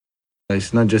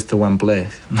It's not just a one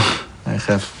place. I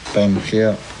have pen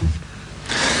here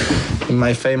in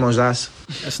my famous ass.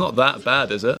 It's not that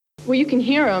bad, is it? Well, you can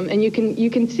hear them, and you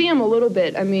can see them a little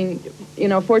bit. I mean,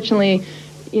 fortunately,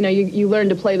 you learn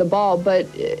to play the ball, but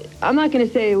I'm not going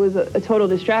to say it was a total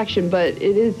distraction, but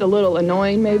it is a little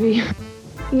annoying, maybe.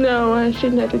 No, I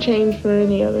shouldn't have to change for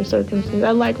any other circumstance.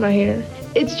 I like my hair.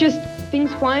 It's just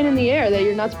things flying in the air that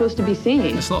you're not supposed to be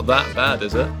seeing. It's not that bad,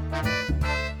 is it?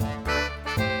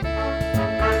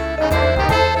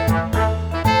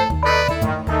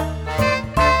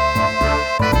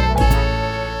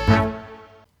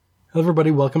 Hello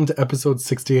everybody, welcome to episode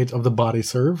 68 of The Body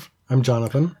Serve. I'm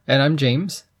Jonathan. And I'm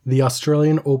James. The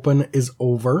Australian Open is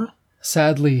over.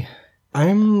 Sadly.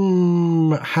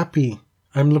 I'm happy.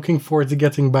 I'm looking forward to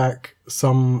getting back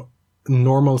some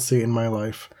normalcy in my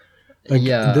life.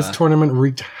 This tournament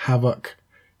wreaked havoc,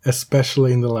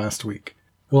 especially in the last week.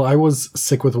 Well, I was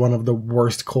sick with one of the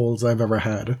worst colds I've ever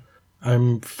had.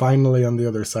 I'm finally on the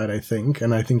other side, I think,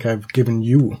 and I think I've given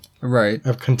you. Right.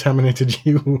 I've contaminated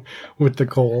you with the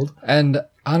cold. And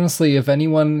honestly, if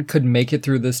anyone could make it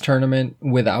through this tournament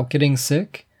without getting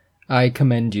sick, I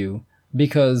commend you.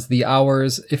 Because the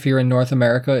hours, if you're in North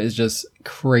America, is just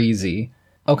crazy.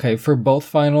 Okay, for both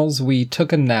finals, we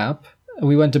took a nap.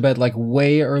 We went to bed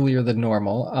way earlier than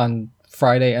normal on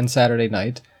Friday and Saturday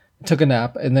night. Took a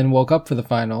nap and then woke up for the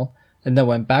final and then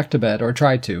went back to bed, or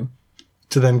tried to.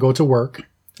 To then go to work.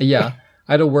 Yeah.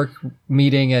 I had a work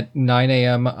meeting at 9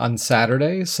 a.m. on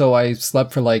Saturday, so I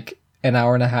slept for an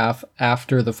hour and a half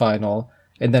after the final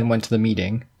and then went to the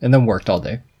meeting and then worked all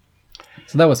day.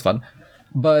 So that was fun.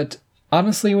 But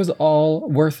honestly, it was all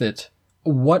worth it.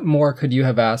 What more could you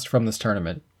have asked from this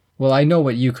tournament? Well, I know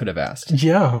what you could have asked.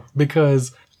 Yeah,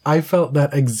 because I felt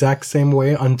that exact same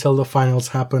way until the finals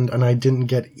happened and I didn't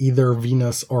get either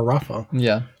Venus or Rafa.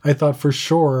 Yeah. I thought for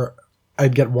sure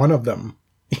I'd get one of them.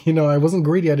 I wasn't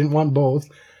greedy. I didn't want both.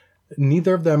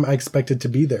 Neither of them I expected to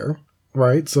be there,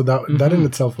 right? So that in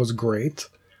itself was great.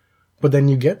 But then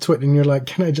you get to it and you're like,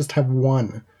 can I just have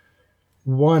one?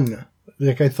 One.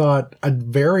 I thought at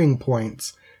varying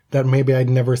points that maybe I'd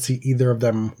never see either of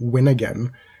them win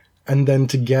again. And then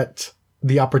to get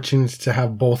the opportunity to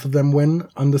have both of them win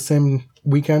on the same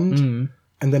weekend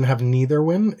and then have neither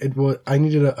win, I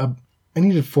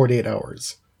needed 48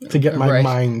 hours to get my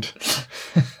mind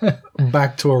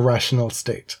back to a rational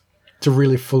state, to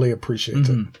really fully appreciate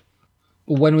it.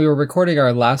 When we were recording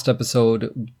our last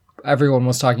episode, everyone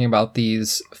was talking about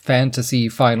these fantasy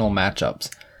final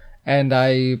matchups. And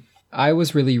I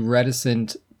was really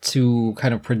reticent to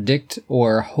kind of predict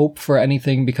or hope for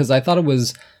anything because I thought it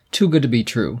was too good to be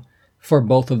true for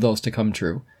both of those to come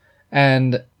true.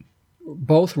 And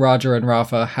both Roger and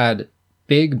Rafa had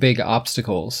big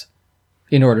obstacles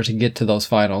in order to get to those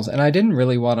finals, and I didn't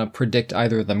really want to predict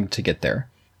either of them to get there.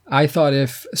 I thought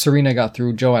if Serena got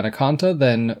through Joanna Konta,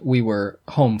 then we were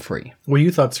home free. Well, you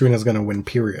thought Serena's going to win,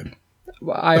 period.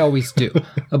 I always do.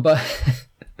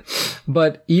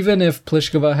 But even if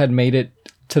Pliskova had made it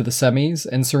to the semis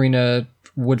and Serena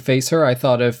would face her, I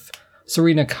thought if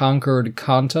Serena conquered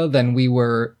Konta, then we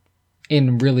were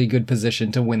in really good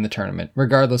position to win the tournament,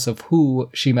 regardless of who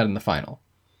she met in the final.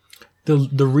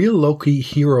 The real low-key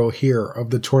hero here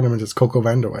of the tournament is CoCo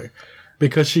Venus,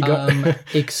 because she got...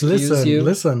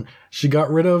 Listen. She got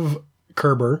rid of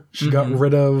Kerber. She got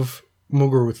rid of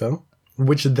Muguruza,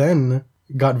 which then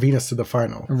got Venus to the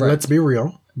final. Right. Let's be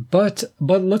real. But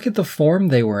look at the form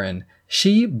they were in.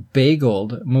 She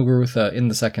bageled Muguruza in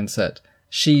the second set.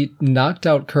 She knocked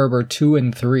out Kerber 2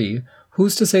 and 3.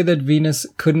 Who's to say that Venus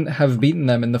couldn't have beaten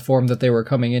them in the form that they were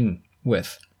coming in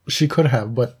with? She could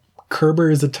have, but Kerber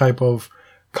is a type of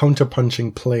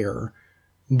counter-punching player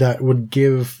that would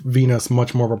give Venus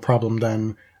much more of a problem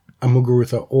than a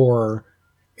Muguruza or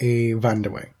a Van de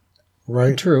Wey,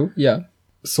 right? True, yeah.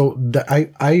 So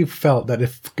I felt that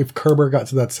if Kerber got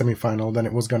to that semifinal, then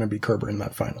it was going to be Kerber in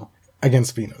that final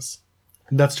against Venus.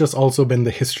 That's just also been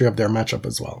the history of their matchup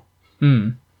as well.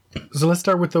 So let's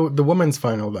start with the women's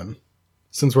final then,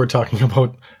 since we're talking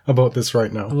about this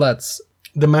right now. Let's.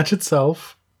 The match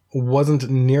itself wasn't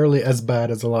nearly as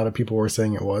bad as a lot of people were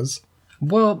saying it was.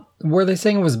 Well, were they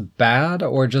saying it was bad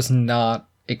or just not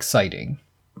exciting?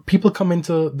 People come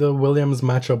into the Williams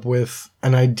matchup with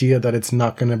an idea that it's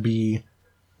not going to be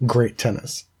great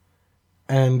tennis.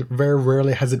 And very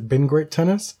rarely has it been great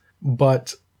tennis,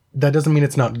 but that doesn't mean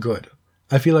it's not good.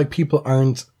 I feel like people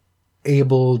aren't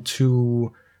able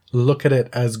to look at it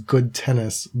as good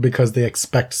tennis because they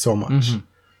expect so much.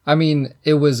 I mean,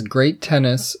 it was great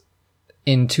tennis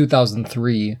in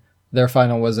 2003. Their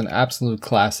final was an absolute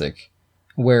classic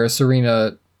where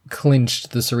Serena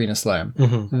clinched the Serena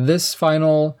Slam. This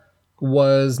final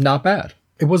was not bad.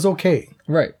 It was okay.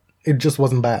 Right. It just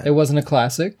wasn't bad. It wasn't a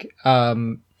classic.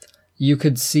 You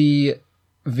could see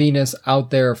Venus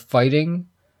out there fighting.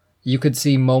 You could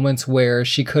see moments where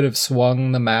she could have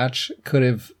swung the match, could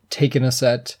have taken a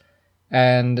set,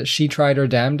 and she tried her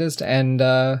damnedest, and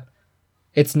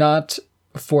it's not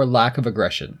for lack of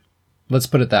aggression. Let's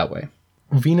put it that way.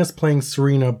 Venus playing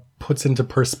Serena puts into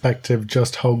perspective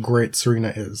just how great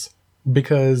Serena is.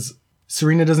 Because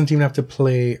Serena doesn't even have to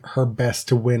play her best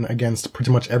to win against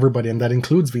pretty much everybody, and that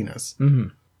includes Venus. Mm-hmm.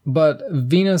 But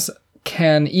Venus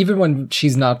can, even when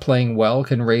she's not playing well,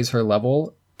 can raise her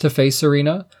level to face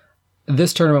Serena.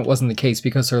 This tournament wasn't the case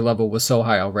because her level was so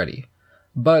high already.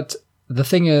 But the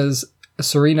thing is,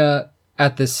 Serena,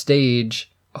 at this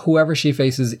stage, whoever she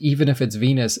faces, even if it's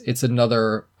Venus, it's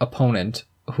another opponent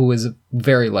who is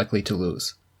very likely to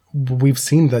lose. We've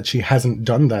seen that she hasn't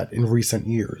done that in recent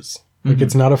years. Like,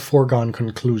 it's not a foregone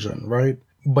conclusion, right?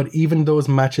 But even those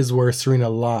matches where Serena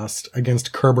lost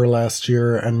against Kerber last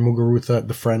year and Muguruza at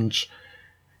the French,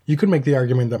 you could make the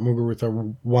argument that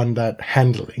Muguruza won that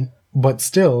handily. But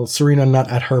still, Serena not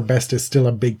at her best is still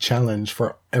a big challenge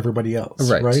for everybody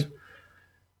else, right?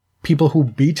 People who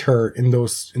beat her in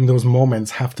those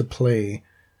moments have to play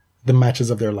the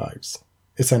matches of their lives,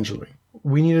 essentially.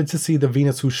 We needed to see the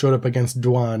Venus who showed up against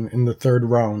Duan in the third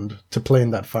round to play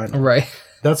in that final. Right.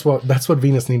 That's what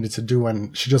Venus needed to do,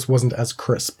 and she just wasn't as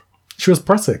crisp. She was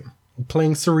pressing.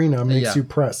 Playing Serena makes you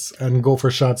press and go for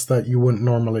shots that you wouldn't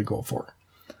normally go for.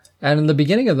 And in the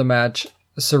beginning of the match,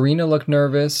 Serena looked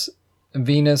nervous.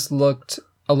 Venus looked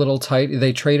a little tight.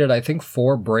 They traded, I think,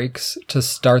 4 breaks to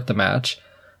start the match.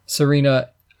 Serena,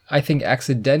 I think,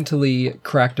 accidentally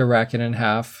cracked a racket in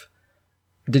half.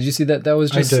 Did you see that? That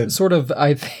was just sort of,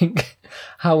 I think,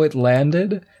 how it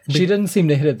landed. She didn't seem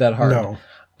to hit it that hard. No.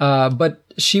 But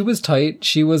she was tight.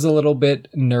 She was a little bit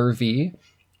nervy.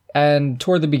 And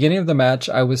toward the beginning of the match,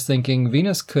 I was thinking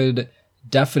Venus could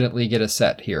definitely get a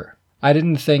set here. I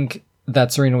didn't think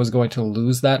that Serena was going to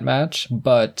lose that match,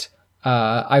 but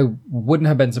I wouldn't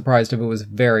have been surprised if it was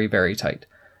very, very tight.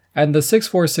 And the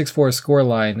 6-4, 6-4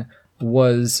 scoreline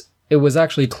was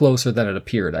actually closer than it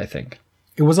appeared, I think.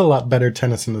 It was a lot better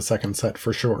tennis in the second set,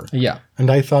 for sure. Yeah. And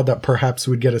I thought that perhaps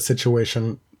we'd get a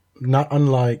situation not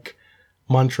unlike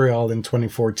Montreal in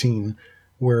 2014,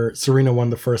 where Serena won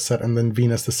the first set and then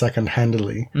Venus the second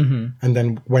handily, and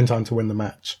then went on to win the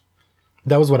match.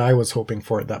 That was what I was hoping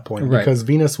for at that point, because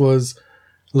Venus was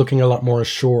looking a lot more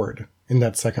assured in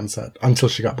that second set until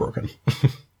she got broken.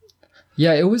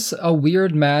 Yeah, it was a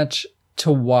weird match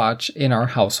to watch in our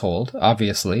household,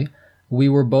 obviously. We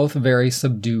were both very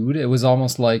subdued. It was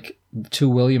almost like 2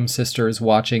 Williams sisters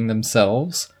watching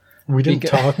themselves. We didn't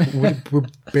talk. We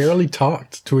barely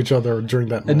talked to each other during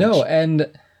that match. No,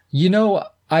 and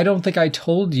I don't think I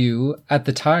told you at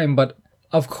the time, but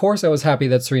of course I was happy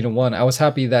that Serena won. I was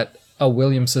happy that a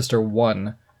Williams sister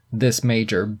won this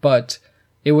major, but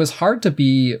it was hard to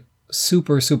be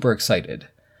super, super excited.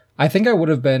 I think I would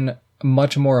have been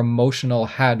much more emotional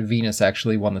had Venus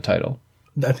actually won the title.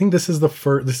 I think this is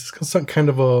some kind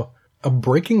of a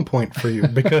breaking point for you,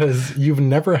 because you've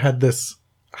never had this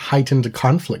heightened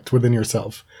conflict within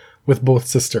yourself with both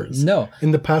sisters. No.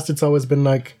 In the past, it's always been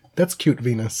like, that's cute,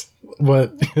 Venus.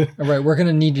 But all right, we're going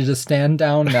to need you to stand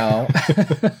down now.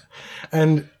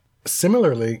 And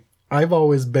similarly, I've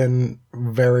always been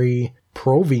very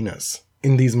pro-Venus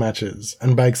in these matches,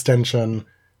 and by extension,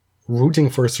 rooting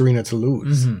for Serena to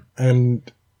lose. And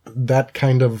that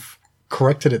kind of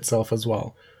corrected itself as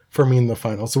well for me in the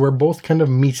final. So we're both kind of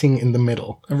meeting in the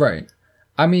middle. Right.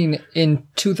 I mean, in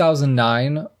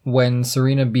 2009, when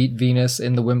Serena beat Venus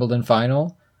in the Wimbledon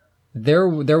final, there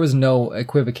was no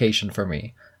equivocation for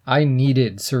me. I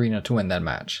needed Serena to win that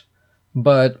match.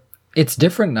 But it's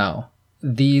different now.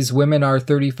 These women are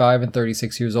 35 and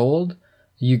 36 years old.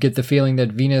 You get the feeling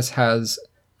that Venus has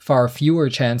far fewer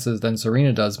chances than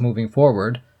Serena does moving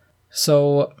forward.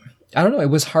 So, I don't know, it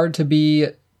was hard to be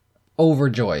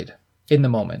overjoyed in the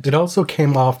moment. It also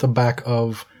came off the back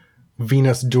of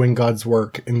Venus doing God's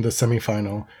work in the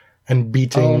semifinal and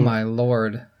beating... Oh my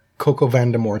lord. CoCo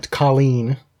Vandemort,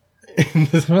 Colleen.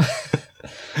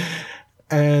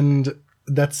 And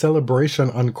that celebration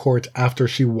on court after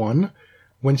she won,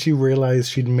 when she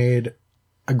realized she'd made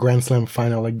a Grand Slam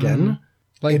final again.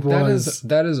 Like,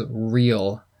 that is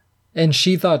real. And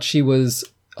she thought she was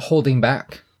holding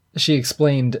back. She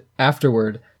explained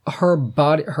afterward, her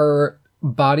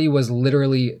body was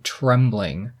literally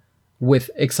trembling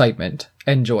with excitement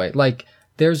and joy. Like,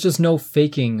 there's just no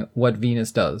faking what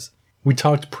Venus does. We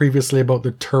talked previously about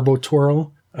the turbo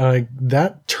twirl.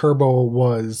 That turbo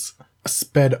was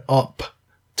sped up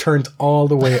turned all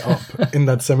the way up in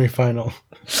that semifinal.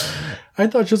 I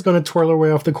thought she was going to twirl her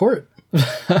way off the court.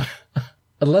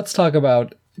 Let's talk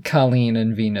about Colleen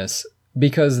and Venus,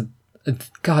 because,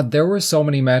 God, there were so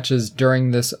many matches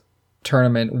during this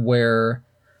tournament where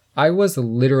I was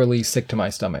literally sick to my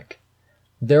stomach.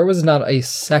 There was not a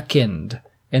second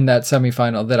in that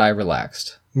semifinal that I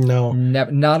relaxed. No.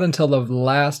 Not until the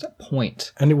last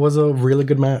point. And it was a really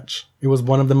good match. It was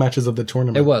one of the matches of the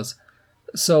tournament. It was.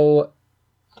 So,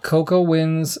 CoCo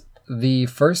wins the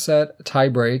first set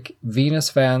tiebreak. Venus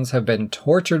fans have been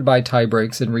tortured by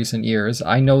tiebreaks in recent years.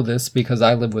 I know this because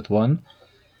I live with one.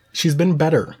 She's been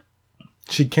better.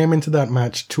 She came into that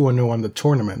match 2-0 on the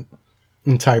tournament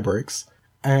in tiebreaks.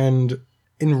 And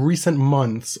in recent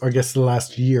months, or I guess the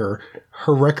last year,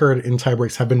 her record in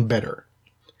tiebreaks have been better.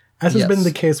 As has been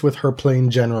the case with her play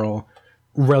in general,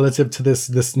 relative to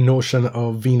this notion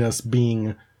of Venus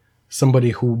being somebody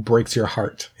who breaks your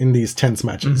heart in these tense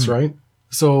matches, right?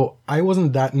 So I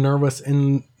wasn't that nervous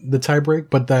in the tiebreak,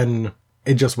 but then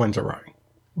it just went awry.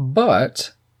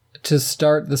 But to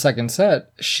start the second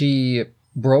set, she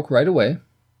broke right away.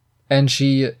 And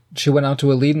she went out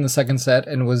to a lead in the second set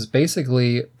and was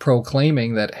basically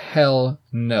proclaiming that, hell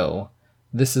no,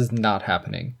 this is not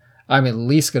happening. I'm at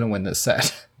least going to win this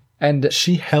set. And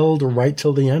she held right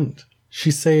till the end.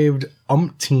 She saved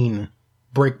umpteen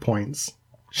break points.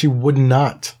 She would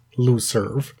not lose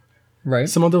serve. Right.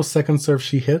 Some of those second serves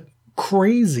she hit,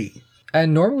 crazy.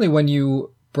 And normally when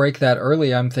you break that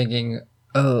early, I'm thinking,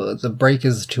 oh, the break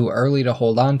is too early to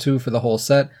hold on to for the whole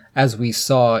set, as we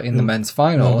saw in the men's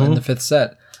final in the fifth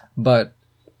set. But,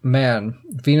 man,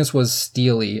 Venus was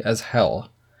steely as hell.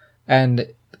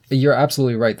 And you're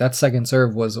absolutely right. That second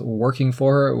serve was working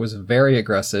for her. It was very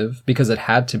aggressive because it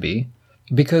had to be.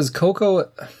 Because CoCo,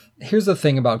 here's the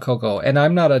thing about CoCo, and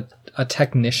I'm not a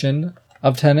technician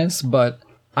of tennis, but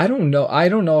I don't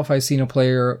know if I've seen a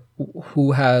player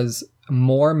who has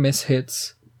more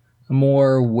mishits,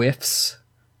 more whiffs,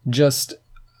 just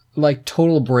like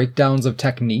total breakdowns of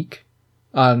technique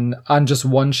on just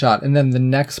one shot, and then the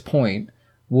next point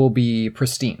will be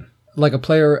pristine. Like a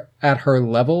player at her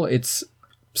level, it's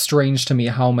strange to me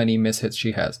how many mishits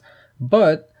she has.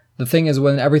 But the thing is,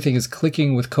 when everything is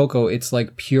clicking with CoCo, it's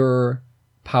like pure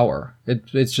power.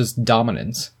 It's just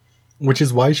dominance. Which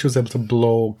is why she was able to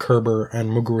blow Kerber and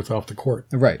Muguruza off the court.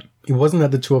 Right. It wasn't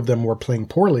that the two of them were playing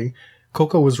poorly.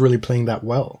 CoCo was really playing that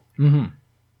well. Mm-hmm.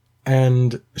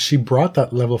 And she brought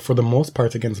that level for the most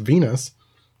part against Venus,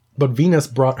 but Venus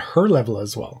brought her level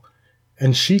as well.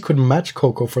 And she could match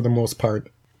CoCo for the most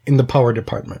part in the power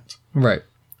department. Right.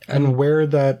 And where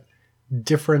that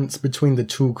difference between the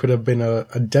two could have been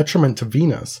a detriment to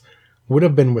Venus would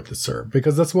have been with the serve,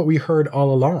 because that's what we heard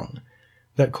all along,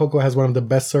 that CoCo has one of the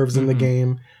best serves in the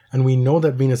game, and we know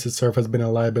that Venus's serve has been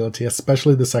a liability,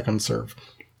 especially the second serve.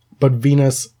 But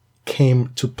Venus came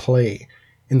to play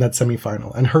in that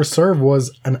semifinal, and her serve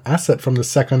was an asset from the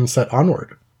second set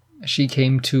onward. She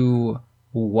came to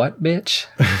what, bitch?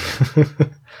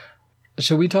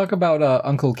 Should we talk about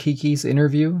Uncle Kiki's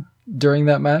interview during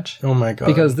that match? Oh my god.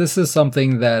 Because this is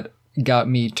something that got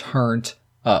me turned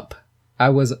up. I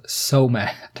was so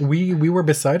mad. We were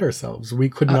beside ourselves. We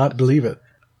could not believe it.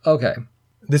 Okay.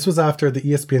 This was after the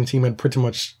ESPN team had pretty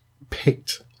much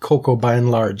picked CoCo by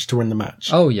and large to win the match.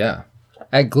 Oh, yeah.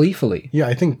 Gleefully. Yeah,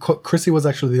 I think Chrissy was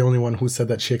actually the only one who said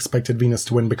that she expected Venus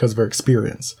to win because of her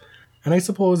experience. And I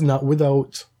suppose not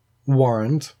without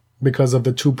warrant, because of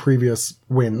the two previous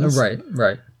wins.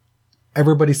 Right.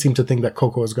 Everybody seemed to think that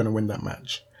CoCo was going to win that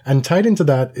match. And tied into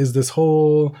that is the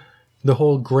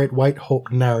whole Great White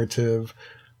Hope narrative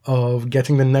of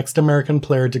getting the next American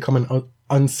player to come and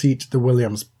unseat the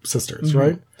Williams sisters,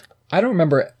 right? I don't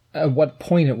remember at what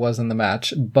point it was in the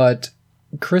match, but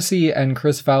Chrissy and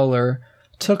Chris Fowler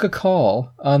took a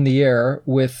call on the air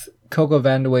with Coco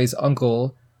Vandeweghe's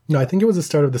uncle. No, I think it was the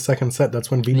start of the second set.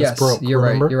 That's when Venus broke,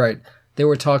 remember? You're right. They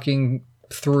were talking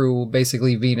through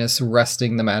basically Venus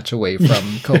wresting the match away from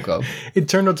CoCo. It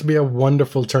turned out to be a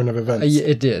wonderful turn of events.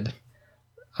 It did.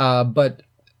 But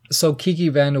so Kiki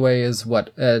Vandeweghe is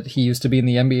what? He used to be in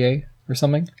the NBA or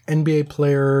something? NBA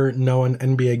player, now an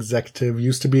NBA executive.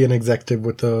 Used to be an executive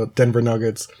with the Denver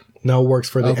Nuggets. Now works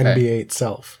for the NBA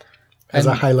itself as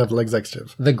a high-level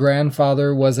executive. The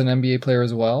grandfather was an NBA player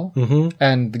as well. Mm-hmm.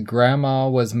 And the grandma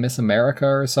was Miss America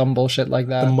or some bullshit like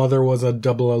that. The mother was a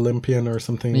double Olympian or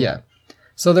something. Yeah.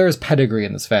 So there is pedigree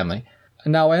in this family.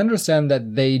 Now, I understand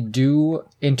that they do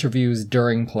interviews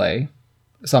during play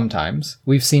sometimes.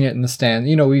 We've seen it in the stands.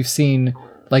 You know, we've seen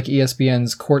like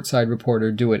ESPN's courtside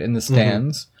reporter do it in the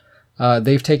stands. Mm-hmm.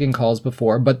 They've taken calls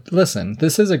before. But listen,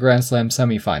 this is a Grand Slam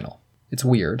semifinal. It's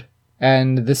weird.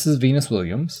 And this is Venus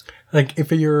Williams. Like,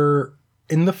 if you're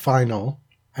in the final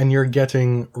and you're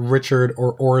getting Richard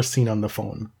or Oracene on the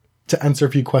phone to answer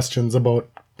a few questions about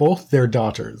both their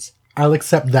daughters, I'll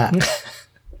accept that.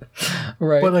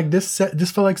 Right. But, like, this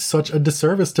felt like such a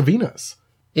disservice to Venus.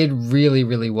 It really,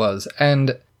 really was.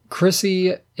 And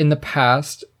Chrissy, in the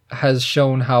past, has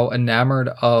shown how enamored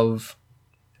of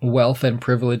wealth and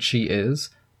privilege she is,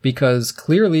 because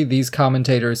clearly these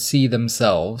commentators see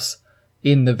themselves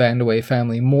in the Vandeweghe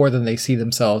family more than they see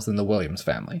themselves in the Williams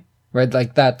family, right?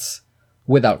 Like, that's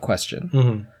without question.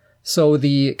 Mm-hmm. So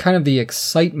the kind of the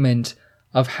excitement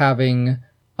of having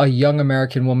a young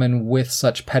American woman with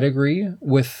such pedigree,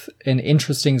 with an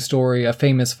interesting story, a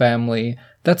famous family,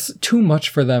 that's too much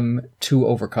for them to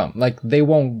overcome. Like, they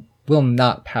will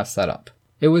not pass that up.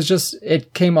 It was just,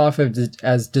 it came off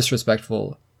as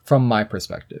disrespectful from my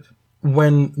perspective.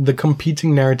 When the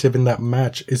competing narrative in that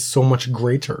match is so much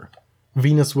greater.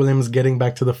 Venus Williams getting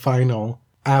back to the final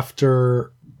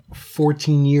after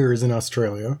 14 years in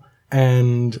Australia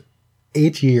and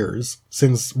 8 years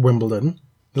since Wimbledon,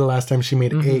 the last time she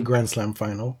made a Grand Slam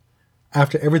final.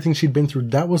 After everything she'd been through,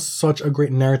 that was such a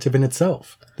great narrative in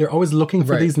itself. They're always looking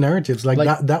for these narratives. Like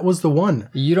that was the one.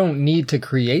 You don't need to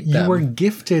create them. You were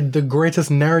gifted the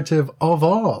greatest narrative of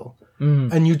all.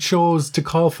 And you chose to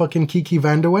call fucking Kiki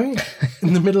Vandeweghe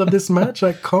in the middle of this match?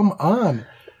 Like, come on.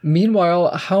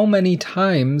 Meanwhile, how many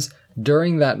times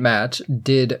during that match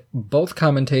did both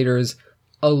commentators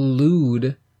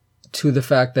allude to the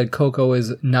fact that CoCo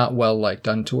is not well liked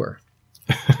on tour?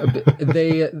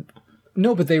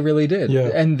 No, but they really did. Yeah.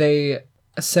 And they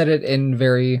said it in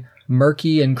very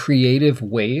murky and creative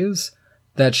ways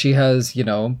that she has,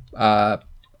 I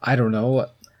don't know,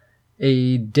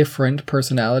 a different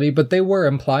personality, but they were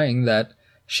implying that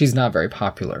she's not very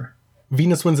popular.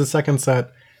 Venus wins the second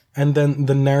set, and then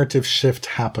the narrative shift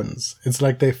happens. It's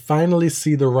like they finally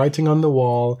see the writing on the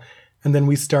wall, and then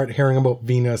we start hearing about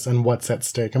Venus and what's at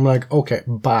stake. I'm like, okay,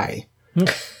 bye.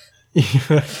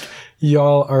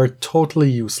 Y'all are totally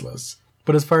useless.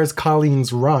 But as far as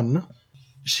Colleen's run,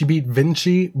 she beat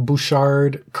Vinci,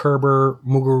 Bouchard, Kerber,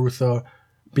 Muguruza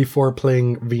before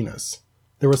playing Venus.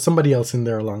 There was somebody else in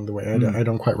there along the way. I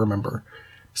don't quite remember.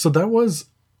 So that was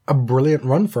a brilliant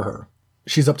run for her.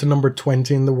 She's up to number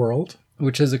 20 in the world.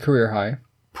 Which is a career high.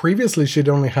 Previously, she'd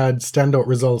only had standout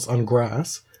results on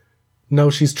grass. Now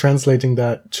she's translating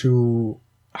that to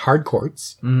hard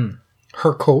courts.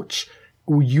 Her coach,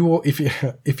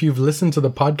 if you've listened to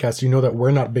the podcast, you know that we're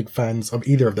not big fans of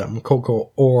either of them, CoCo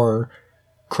or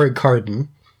Craig Carden.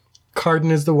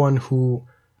 Carden is the one who,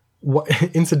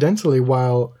 incidentally,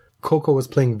 while CoCo was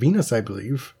playing Venus, I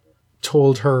believe,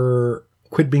 told her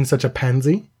quit being such a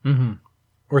pansy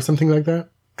or something like that.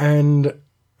 And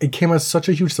it came as such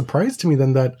a huge surprise to me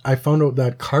then that I found out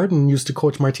that Carden used to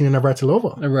coach Martina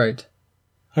Navratilova. Right.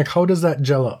 Like, how does that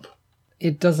gel up?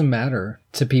 It doesn't matter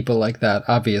to people like that,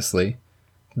 obviously.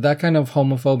 That kind of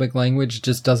homophobic language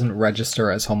just doesn't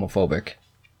register as homophobic.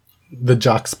 The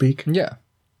jock speak? Yeah.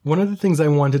 One of the things I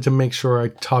wanted to make sure I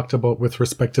talked about with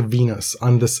respect to Venus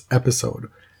on this episode,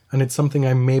 and it's something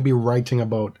I may be writing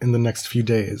about in the next few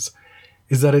days,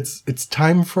 is that it's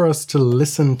time for us to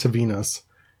listen to Venus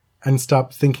and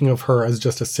stop thinking of her as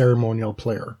just a ceremonial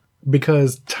player.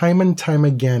 Because time and time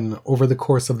again, over the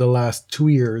course of the last 2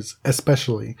 years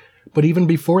especially, but even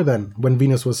before then, when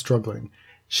Venus was struggling,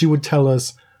 she would tell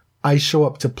us, I show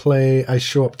up to play, I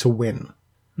show up to win.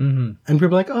 And people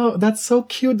are like, oh, that's so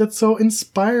cute, that's so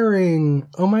inspiring.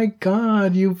 Oh my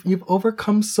God, you've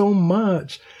overcome so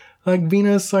much. Like,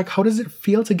 Venus, like, how does it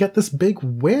feel to get this big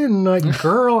win? Like,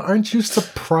 girl, aren't you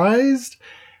surprised?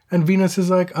 And Venus is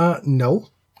like, no.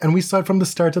 And we saw it from the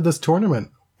start of this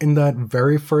tournament in that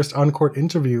very first on-court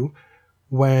interview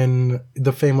when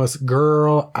the famous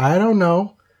girl, I don't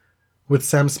know, with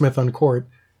Sam Smith on court,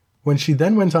 when she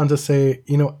then went on to say,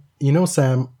 you know,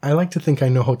 Sam, I like to think I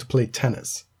know how to play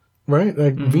tennis, right?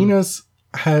 Like, Venus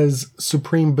has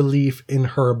supreme belief in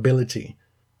her ability.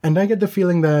 And I get the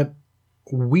feeling that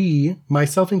we,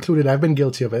 myself included, I've been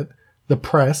guilty of it, the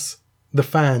press, the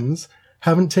fans,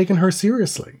 haven't taken her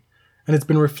seriously. And it's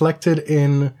been reflected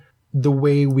in the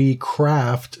way we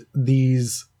craft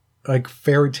these, like,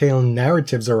 fairy tale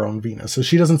narratives around Venus. So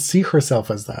she doesn't see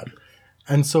herself as that.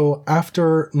 And so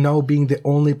after now being the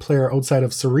only player outside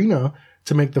of Serena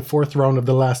to make the fourth round of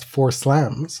the last 4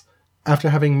 slams,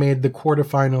 after having made the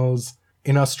quarterfinals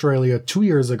in Australia 2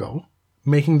 years ago,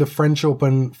 making the French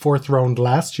Open 4th round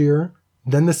last year,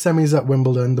 then the semis at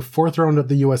Wimbledon, the 4th round at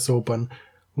the US Open,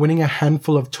 winning a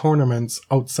handful of tournaments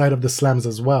outside of the slams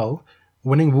as well,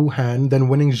 winning Wuhan, then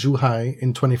winning Zhuhai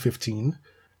in 2015,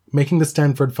 making the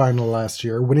Stanford final last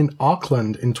year, winning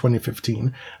Auckland in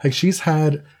 2015. Like, she's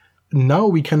had, now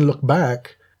we can look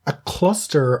back, a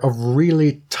cluster of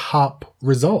really top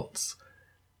results.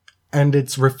 And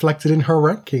it's reflected in her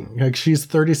ranking. Like, she's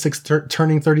 36,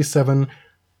 turning 37,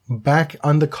 back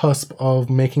on the cusp of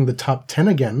making the top 10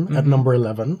 again at number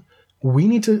 11. We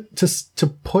need to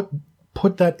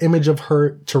put that image of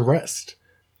her to rest.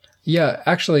 Yeah,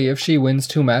 actually, if she wins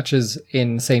 2 matches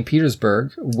in St.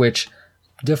 Petersburg, which,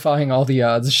 defying all the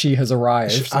odds, she has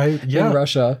arrived in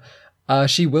Russia,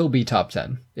 she will be top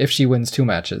 10 if she wins 2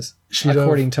 matches,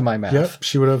 according to my math. Yep,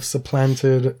 she would have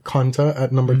supplanted Konta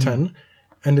at number 10.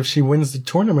 And if she wins the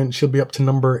tournament, she'll be up to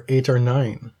number 8 or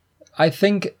 9. I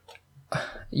think,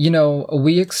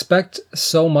 we expect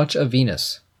so much of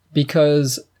Venus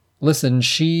because, listen,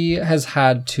 she has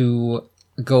had to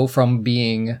go from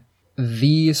being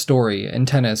the story in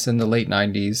tennis in the late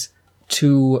 90s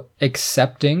to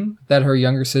accepting that her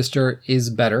younger sister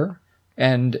is better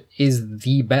and is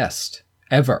the best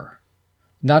ever.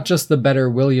 Not just the better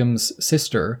Williams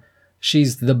sister,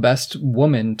 she's the best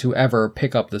woman to ever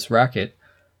pick up this racket.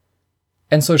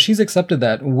 And so she's accepted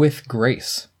that with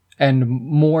grace, and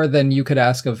more than you could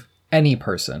ask of any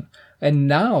person. And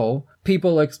now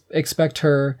people expect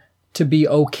her to be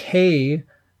okay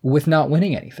with not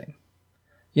winning anything.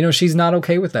 She's not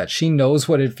okay with that. She knows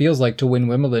what it feels like to win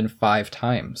Wimbledon 5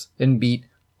 times and beat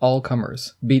all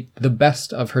comers, beat the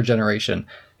best of her generation.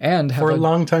 And for a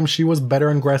long time, she was better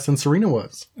on grass than Serena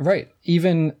was. Right.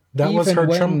 Even was her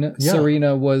when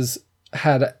Serena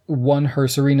had won her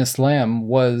Serena Slam,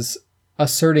 was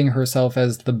asserting herself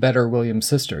as the better Williams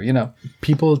sister,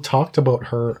 People talked about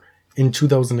her in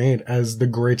 2008 as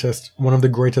one of the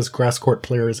greatest grass court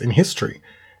players in history.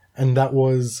 And that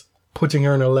was putting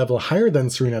her on a level higher than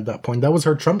Serena at that point. That was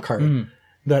her trump card.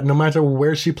 That no matter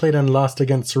where she played and lost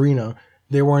against Serena,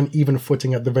 they were on even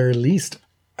footing at the very least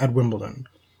at Wimbledon.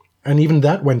 And even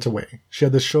that went away. She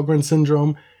had the Sjogren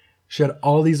syndrome. She had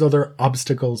all these other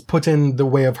obstacles put in the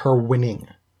way of her winning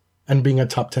and being a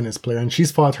top tennis player. And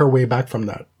she's fought her way back from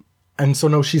that. And so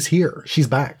now she's here. She's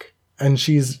back. And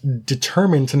she's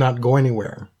determined to not go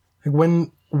anywhere.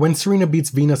 Like when Serena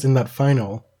beats Venus in that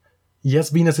final, yes,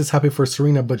 Venus is happy for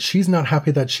Serena, but she's not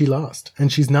happy that she lost.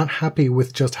 And she's not happy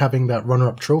with just having that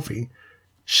runner-up trophy.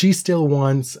 She still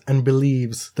wants and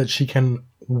believes that she can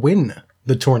win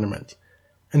the tournament.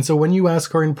 And so when you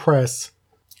ask her in press,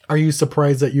 are you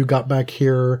surprised that you got back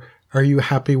here? Are you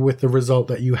happy with the result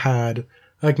that you had?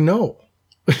 Like, no,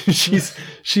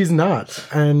 she's not.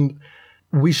 And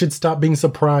we should stop being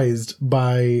surprised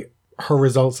by her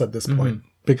results at this point,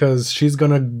 because she's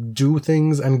going to do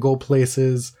things and go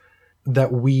places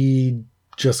that we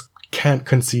just can't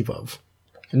conceive of.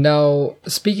 Now,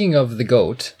 speaking of the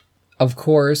GOAT, of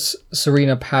course,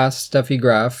 Serena passed Steffi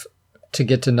Graf to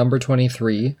get to number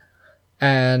 23,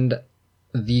 and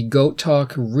the GOAT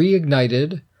talk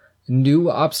reignited. New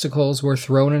obstacles were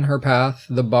thrown in her path.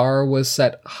 The bar was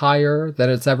set higher than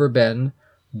it's ever been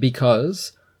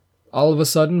because all of a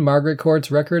sudden Margaret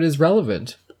Court's record is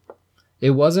relevant.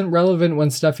 It wasn't relevant when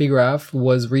Steffi Graf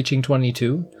was reaching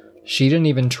 22. She didn't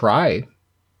even try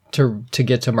to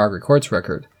get to Margaret Court's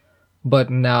record. But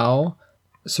now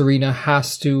Serena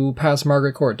has to pass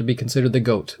Margaret Court to be considered the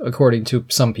GOAT, according to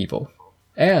some people.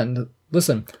 And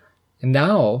listen,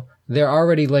 now they're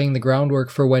already laying the groundwork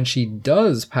for when she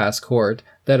does pass Court,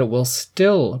 that it will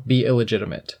still be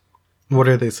illegitimate. What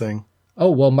are they saying?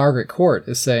 Oh, well, Margaret Court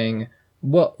is saying,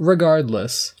 well,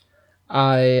 regardless,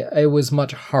 it was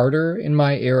much harder in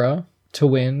my era to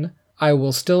win. I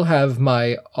will still have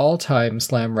my all-time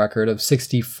slam record of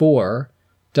 64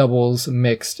 doubles,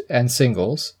 mixed, and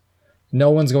singles. No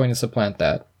one's going to supplant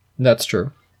that. That's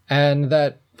true. And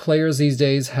that players these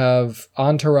days have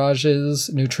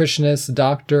entourages, nutritionists,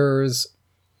 doctors,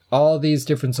 all these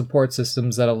different support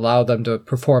systems that allow them to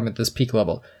perform at this peak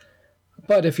level.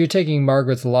 But if you're taking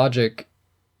Margaret's logic,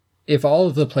 if all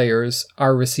of the players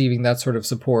are receiving that sort of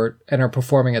support and are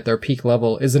performing at their peak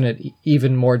level, isn't it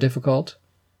even more difficult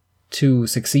to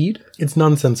succeed? It's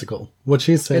nonsensical. What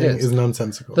she's saying is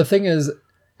nonsensical. The thing is,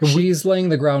 she's laying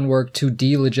the groundwork to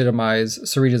delegitimize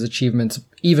Serena's achievements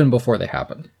even before they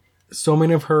happen. So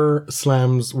many of her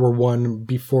slams were won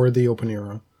before the Open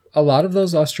era. A lot of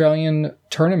those Australian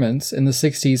tournaments in the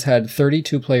 60s had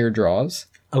 32-player draws.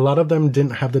 A lot of them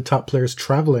didn't have the top players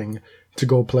traveling to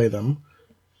go play them.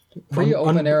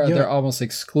 Pre-Open era, they're almost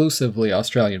exclusively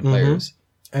Australian players.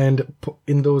 And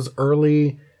in those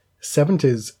early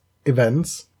 70s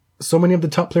events, so many of the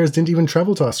top players didn't even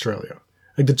travel to Australia.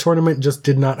 Like, the tournament just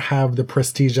did not have the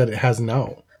prestige that it has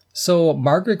now. So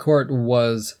Margaret Court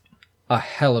was a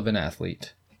hell of an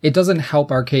athlete. it doesn't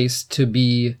help our case to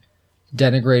be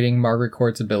denigrating Margaret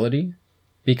Court's ability,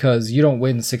 because you don't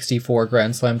win 64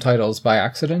 Grand Slam titles by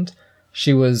accident.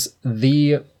 She was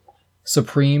the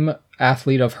supreme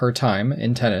athlete of her time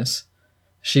in tennis.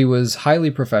 She was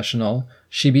highly professional.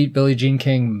 She beat Billie Jean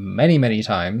King many, many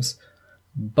times.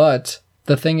 But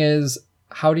the thing is,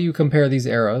 how do you compare these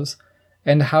eras?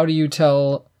 And how do you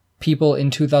tell people in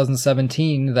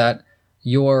 2017 that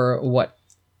your,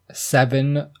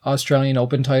 7 Australian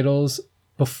Open titles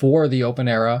before the Open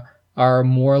era are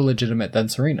more legitimate than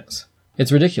Serena's?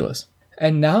 It's ridiculous.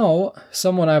 And now,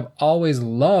 someone I've always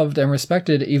loved and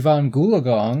respected, Yvonne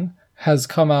Goolagong, has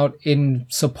come out in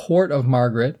support of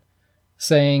Margaret,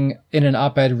 saying in an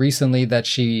op-ed recently that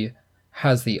she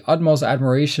has the utmost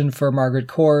admiration for Margaret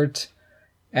Court,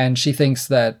 and she thinks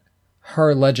that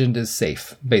her legend is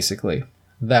safe, basically.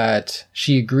 That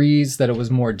she agrees that it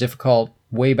was more difficult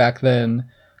way back then,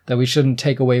 that we shouldn't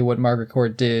take away what Margaret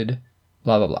Court did,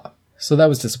 blah, blah, blah. So that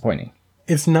was disappointing.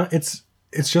 It's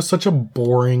just such a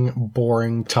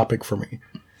boring topic for me.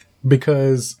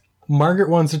 Because Margaret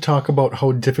wants to talk about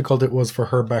how difficult it was for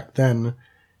her back then.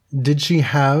 Did she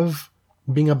have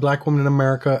being a black woman in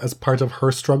America as part of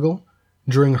her struggle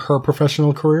during her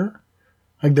professional career?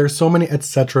 Like, there's so many et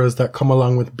ceteras that come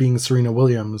along with being Serena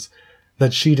Williams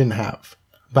that she didn't have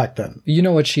back then. You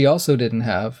know what she also didn't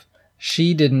have?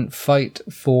 She didn't fight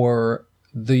for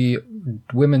the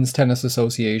Women's Tennis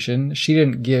Association. She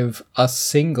didn't give a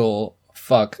single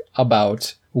fuck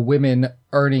about women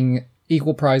earning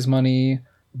equal prize money,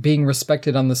 being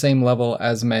respected on the same level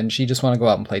as men. She just want to go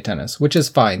out and play tennis, which is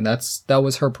fine. That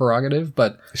was her prerogative,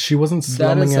 but she wasn't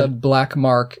slumming that is a black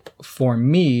mark for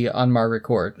me on Margaret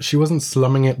Court. She wasn't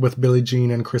slumming it with Billie Jean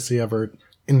and Chrissy Evert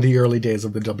in the early days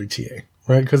of the WTA,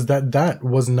 right? Because that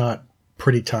was not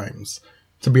pretty times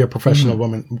to be a professional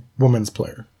women's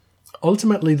player.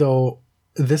 Ultimately, though,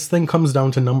 this thing comes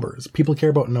down to numbers. People care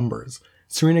about numbers.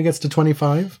 Serena gets to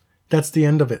 25, that's the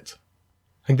end of it.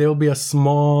 Like, there will be a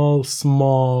small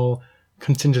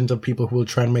contingent of people who will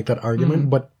try and make that argument,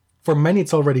 but for many,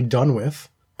 it's already done with.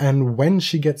 And when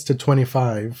she gets to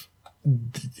 25,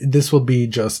 this will be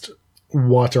just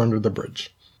water under the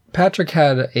bridge. Patrick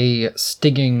had a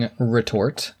stinging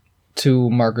retort to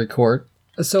Margaret Court.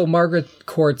 So Margaret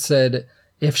Court said,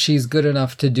 if she's good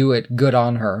enough to do it, good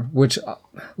on her. Which,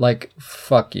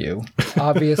 fuck you.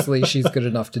 Obviously, she's good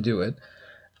enough to do it.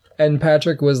 And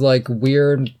Patrick was like,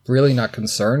 we're really not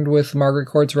concerned with Margaret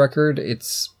Court's record.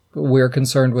 We're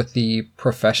concerned with the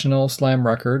professional slam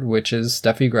record, which is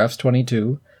Steffi Graf's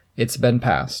 22. It's been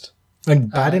passed.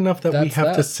 Like, bad enough that we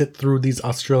have to sit through these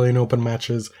Australian Open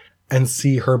matches and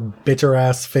see her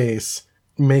bitter-ass face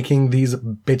making these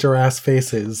bitter-ass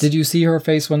faces. Did you see her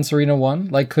face when Serena won?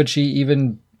 Like, could she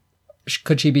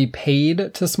be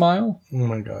paid to smile? Oh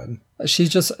my god. She's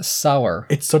just sour.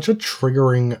 It's such a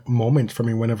triggering moment for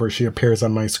me whenever she appears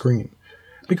on my screen.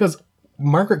 Because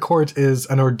Margaret Court is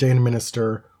an ordained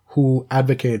minister who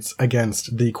advocates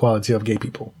against the equality of gay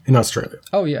people in Australia.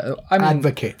 Oh yeah, I mean,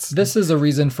 advocates. This is a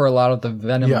reason for a lot of the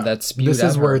venom that's spewed this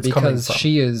is at where her, it's coming because from.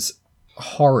 she is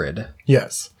horrid.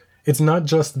 Yes. It's not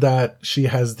just that she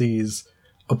has these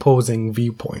opposing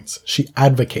viewpoints. She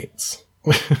advocates.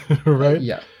 Right?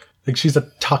 Yeah. Like, she's a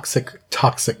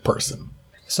toxic person.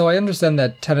 So I understand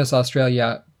that Tennis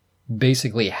Australia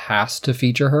basically has to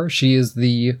feature her. She is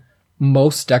the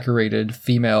most decorated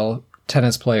female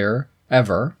tennis player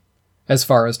ever, as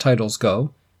far as titles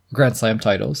go, Grand Slam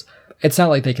titles. It's not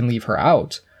like they can leave her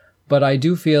out, but I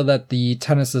do feel that the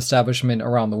tennis establishment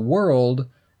around the world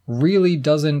really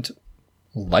doesn't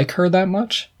like her that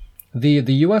much. The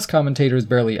US commentators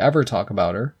barely ever talk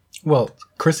about her. Well,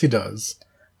 Chrissy does.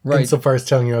 Right. Insofar as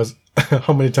telling us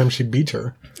how many times she beat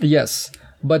her. Yes,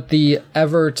 but the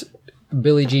Evert,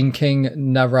 Billie Jean King,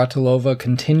 Navratilova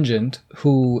contingent,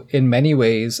 who in many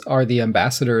ways are the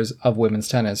ambassadors of women's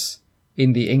tennis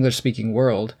in the English-speaking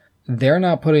world, they're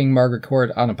not putting Margaret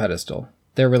Court on a pedestal.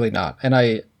 They're really not. And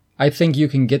I think you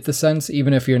can get the sense,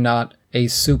 even if you're not a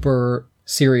super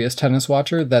serious tennis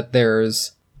watcher, that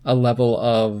there's a level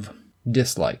of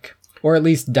dislike, or at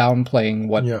least downplaying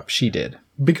what she did.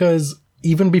 Because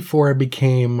even before I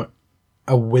became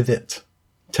a with it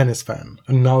tennis fan,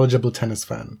 a knowledgeable tennis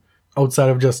fan, outside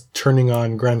of just turning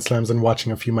on Grand Slams and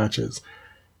watching a few matches,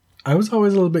 I was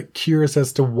always a little bit curious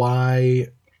as to why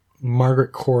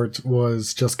Margaret Court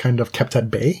was just kind of kept at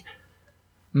bay.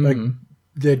 Like,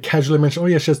 they'd casually mention, oh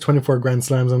yeah, she has 24 Grand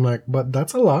Slams. I'm like, but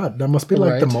that's a lot. That must be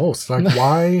like the most. Like,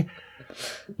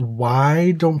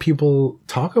 why don't people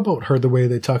talk about her the way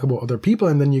they talk about other people?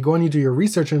 And then you go and you do your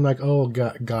research and you're like, oh,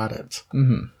 got it.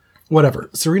 Whatever.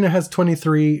 Serena has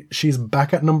 23. She's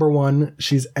back at number 1.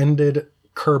 She's ended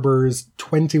Kerber's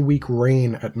 20-week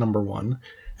reign at number 1.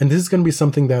 And this is going to be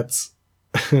something that's...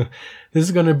 this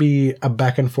is going to be a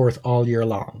back and forth all year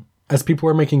long. As people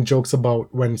were making jokes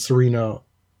about when Serena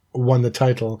won the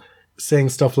title, saying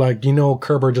stuff like,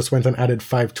 Kerber just went and added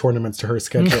 5 tournaments to her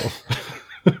schedule.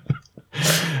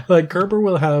 Like, Kerber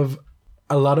will have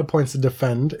a lot of points to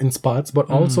defend in spots, but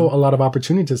also a lot of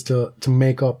opportunities to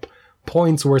make up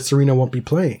points where Serena won't be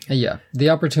playing. Yeah, the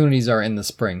opportunities are in the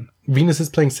spring. Venus is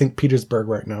playing St. Petersburg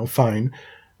right now, fine.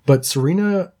 But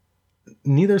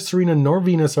neither Serena nor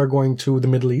Venus are going to the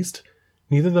Middle East.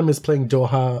 Neither of them is playing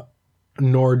Doha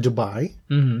nor Dubai.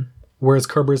 Whereas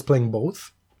Kerber is playing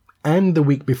both. And the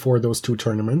week before those 2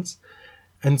 tournaments.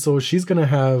 And so she's going to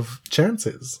have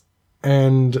chances.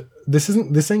 And this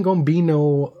ain't going to be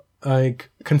no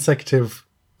consecutive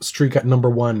streak at number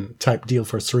 1 type deal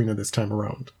for Serena this time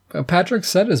around. Patrick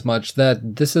said as much,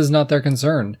 that this is not their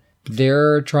concern.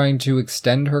 They're trying to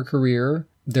extend her career.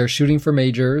 They're shooting for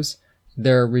majors.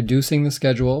 They're reducing the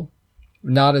schedule.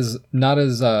 Not as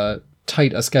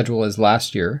tight a schedule as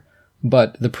last year,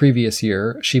 but the previous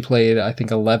year she played, I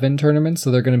think, 11 tournaments,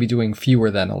 so they're going to be doing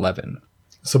fewer than 11.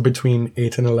 So between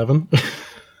 8 and 11?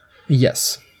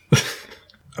 Yes.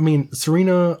 I mean,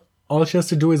 Serena, all she has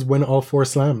to do is win all 4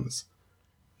 slams.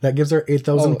 That gives her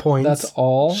 8,000 points. That's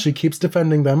all? She keeps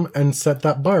defending them and set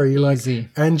that bar. You're Easy.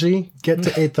 like, Angie, get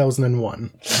to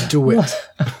 8,001. Do it.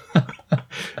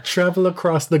 Travel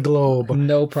across the globe.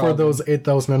 No problem. For those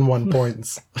 8,001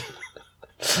 points.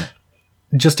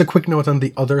 Just a quick note on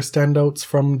the other standouts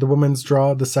from the women's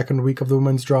draw, the second week of the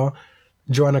women's draw.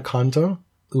 Joanna Konta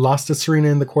lost to Serena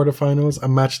in the quarterfinals, a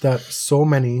match that so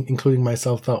many, including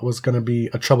myself, thought was going to be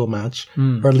a trouble match,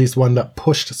 or at least one that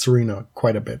pushed Serena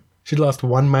quite a bit. She'd lost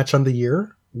 1 match on the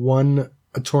year, won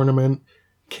a tournament,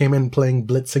 came in playing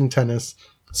blitzing tennis.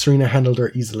 Serena handled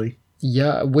her easily.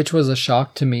 Yeah, which was a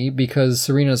shock to me because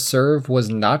Serena's serve was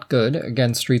not good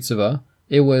against Strycova.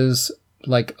 It was,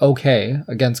 okay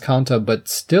against Konta, but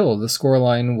still the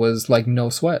scoreline was, no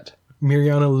sweat.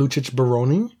 Mirjana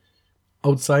Lucic-Baroni,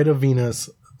 outside of Venus,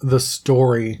 the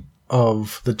story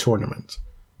of the tournament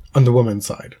on the women's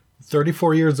side.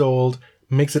 34 years old,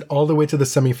 makes it all the way to the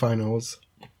semifinals.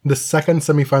 The second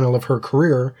semifinal of her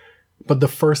career, but the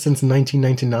first since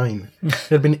 1999. It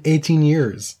had been 18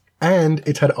 years. And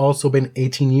it had also been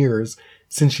 18 years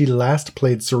since she last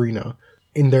played Serena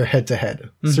in their head-to-head.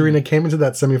 Serena came into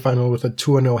that semifinal with a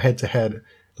 2-0 head-to-head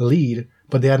lead,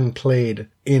 but they hadn't played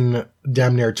in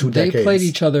damn near 2 decades. They played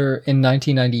each other in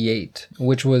 1998,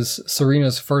 which was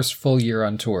Serena's first full year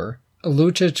on tour.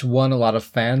 Lucic won a lot of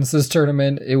fans this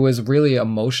tournament. It was really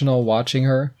emotional watching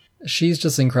her. She's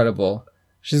just incredible.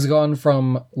 She's gone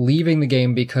from leaving the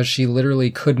game because she literally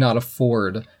could not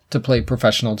afford to play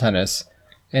professional tennis,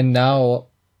 and now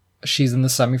she's in the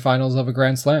semifinals of a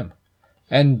Grand Slam,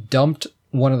 and dumped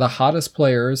one of the hottest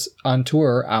players on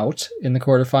tour out in the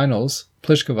quarterfinals,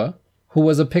 Pliskova, who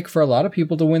was a pick for a lot of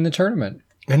people to win the tournament.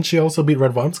 And she also beat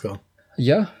Radwanska.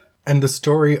 Yeah. And the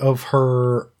story of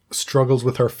her struggles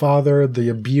with her father, the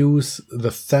abuse,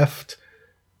 the theft,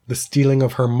 the stealing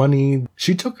of her money.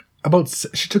 She took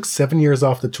 7 years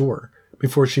off the tour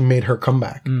before she made her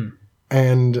comeback.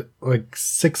 And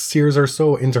 6 years or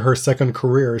so into her second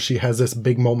career, she has this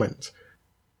big moment.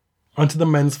 Onto the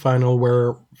men's final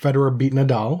where Federer beat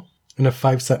Nadal in a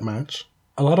 5-set match.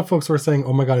 A lot of folks were saying,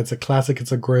 oh my god, it's a classic,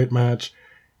 it's a great match.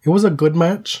 It was a good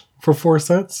match for 4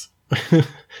 sets.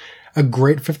 A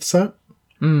great 5th set.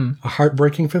 A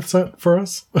heartbreaking 5th set for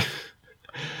us.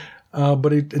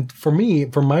 But for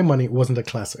my money, it wasn't a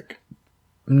classic.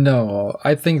 No,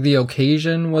 I think the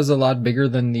occasion was a lot bigger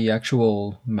than the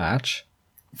actual match.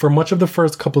 For much of the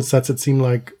first couple sets, it seemed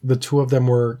like the two of them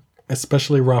were,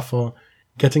 especially Rafa,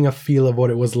 getting a feel of what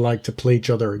it was like to play each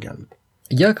other again.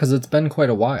 Yeah, because it's been quite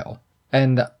a while.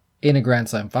 And in a Grand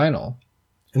Slam final.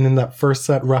 And in that first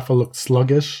set, Rafa looked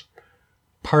sluggish.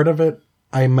 Part of it,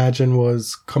 I imagine,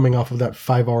 was coming off of that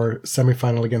 5-hour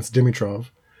semifinal against Dimitrov.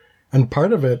 And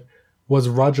part of it was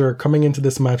Roger coming into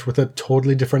this match with a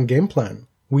totally different game plan.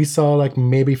 We saw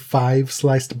maybe 5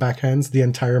 sliced backhands the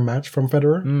entire match from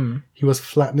Federer. He was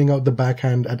flattening out the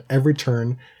backhand at every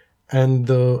turn. And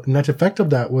the net effect of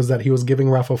that was that he was giving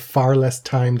Rafa far less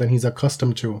time than he's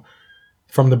accustomed to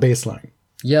from the baseline.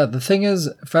 Yeah, the thing is,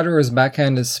 Federer's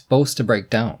backhand is supposed to break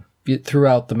down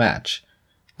throughout the match.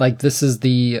 This is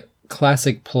the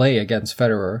classic play against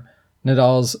Federer.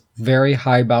 Nadal's very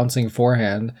high bouncing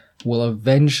forehand will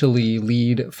eventually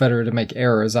lead Federer to make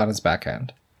errors on his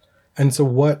backhand. And so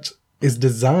what is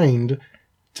designed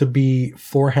to be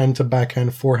forehand to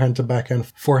backhand, forehand to backhand,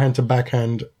 forehand to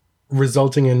backhand,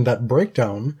 resulting in that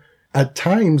breakdown, at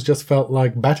times just felt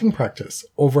like batting practice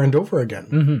over and over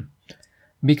again.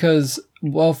 Because,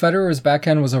 well, Federer's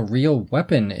backhand was a real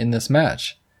weapon in this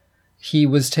match. He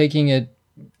was taking it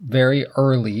very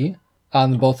early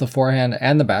on both the forehand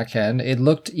and the backhand. It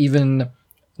looked even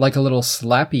like a little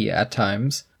slappy at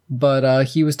times, but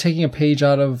he was taking a page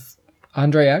out of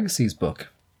Andre Agassi's book.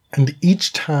 And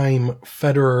each time,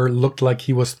 Federer looked like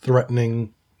he was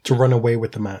threatening to run away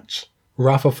with the match.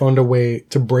 Rafa found a way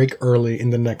to break early in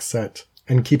the next set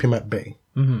and keep him at bay.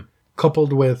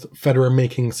 Coupled with Federer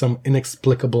making some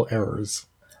inexplicable errors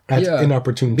at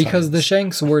inopportune times. Because the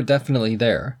shanks were definitely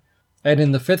there. And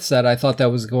in the fifth set, I thought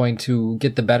that was going to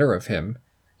get the better of him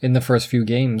in the first few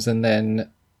games. And then,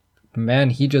 man,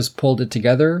 he just pulled it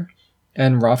together,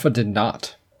 and Rafa did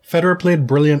not. Federer played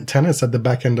brilliant tennis at the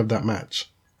back end of that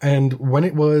match. And when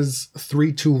it was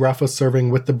 3-2 Rafa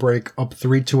serving with the break, up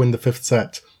 3-2 in the fifth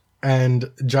set, and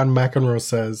John McEnroe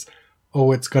says,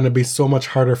 oh, it's going to be so much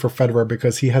harder for Federer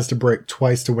because he has to break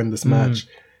twice to win this match.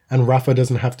 And Rafa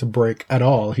doesn't have to break at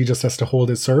all. He just has to hold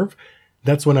his serve.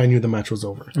 That's when I knew the match was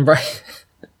over. Right.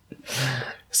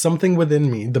 Something within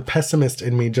me, the pessimist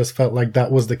in me, just felt like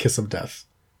that was the kiss of death.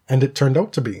 And it turned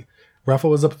out to be. Rafa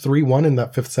was up 3-1 in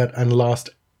that fifth set and lost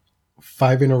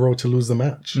 5 in a row to lose the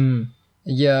match.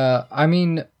 Yeah, I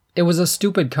mean, it was a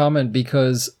stupid comment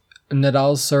because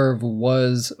Nadal's serve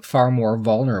was far more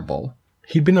vulnerable.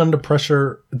 He'd been under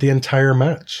pressure the entire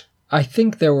match. I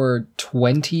think there were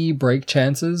 20 break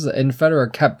chances, and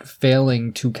Federer kept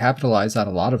failing to capitalize on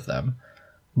a lot of them.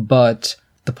 But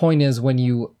the point is, when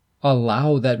you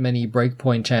allow that many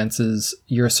breakpoint chances,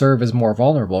 your serve is more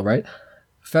vulnerable, right?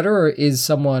 Federer is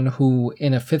someone who,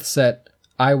 in a fifth set,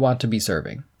 I want to be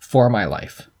serving for my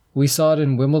life. We saw it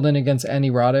in Wimbledon against Andy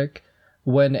Roddick.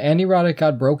 When Andy Roddick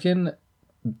got broken,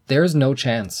 there's no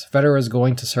chance Federer is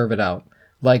going to serve it out.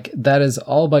 Like, that is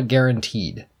all but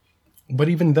guaranteed. But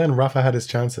even then, Rafa had his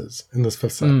chances in this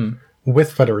fifth set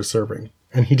with Federer serving,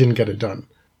 and he didn't get it done.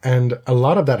 And a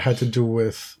lot of that had to do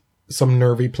with some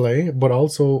nervy play, but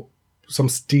also some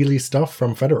steely stuff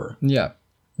from Federer. Yeah.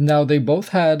 Now, they both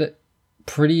had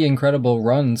pretty incredible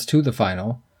runs to the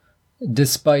final,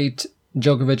 despite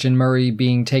Djokovic and Murray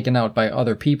being taken out by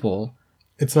other people.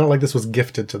 It's not like this was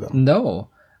gifted to them. No.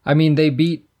 I mean, they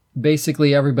beat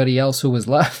basically everybody else who was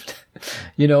left.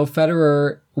 You know,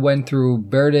 Federer went through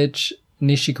Berdych,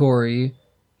 Nishikori,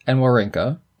 and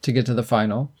Wawrinka to get to the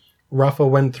final. Rafa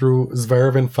went through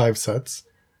Zverev in 5 sets,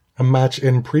 a match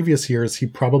in previous years he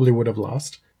probably would have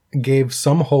lost, gave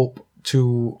some hope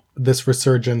to this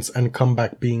resurgence and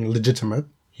comeback being legitimate.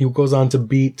 He goes on to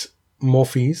beat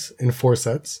Monfils in 4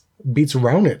 sets, beats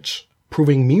Raonic,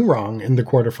 proving me wrong in the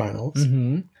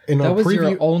quarterfinals. That was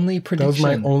your only prediction. That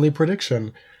was my only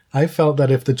prediction. I felt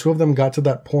that if the two of them got to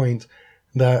that point,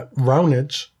 that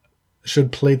Raonic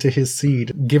should play to his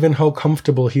seed, given how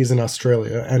comfortable he's in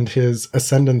Australia and his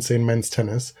ascendancy in men's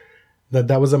tennis,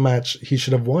 that was a match he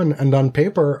should have won. And on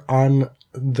paper, on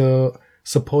the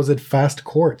supposed fast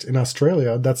court in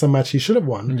Australia, that's a match he should have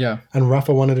won. Yeah. And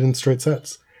Rafa won it in straight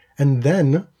sets. And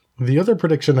then the other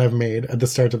prediction I've made at the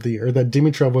start of the year, that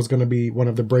Dimitrov was going to be one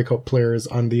of the breakout players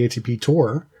on the ATP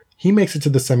Tour, he makes it to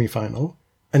the semifinal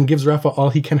and gives Rafa all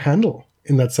he can handle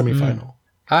in that semifinal.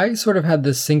 I sort of had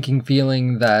this sinking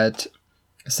feeling that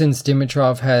since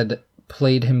Dimitrov had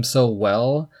played him so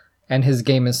well, and his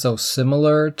game is so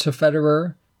similar to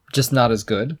Federer, just not as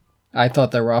good, I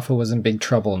thought that Rafa was in big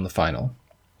trouble in the final.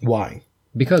 Why?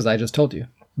 Because I just told you.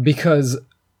 Because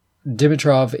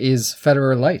Dimitrov is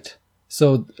Federer light.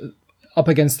 So up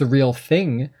against the real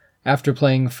thing, after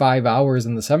playing 5 hours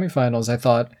in the semifinals, I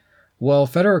thought, well,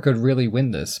 Federer could really win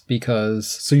this because...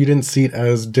 So you didn't see it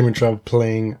as Dimitrov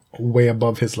playing way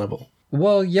above his level?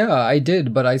 Well, yeah, I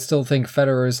did, but I still think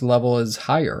Federer's level is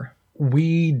higher.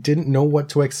 We didn't know what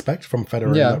to expect from Federer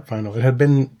in that final. It had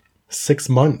been 6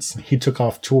 months he took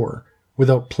off tour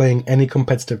without playing any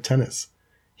competitive tennis.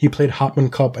 He played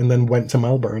Hopman Cup and then went to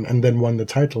Melbourne and then won the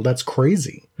title. That's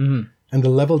crazy. And the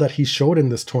level that he showed in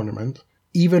this tournament,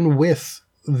 even with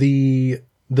the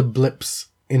blips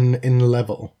in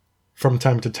level from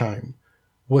time to time,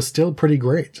 was still pretty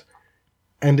great.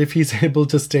 And if he's able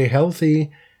to stay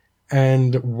healthy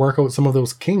and work out some of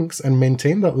those kinks and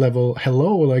maintain that level,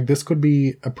 this could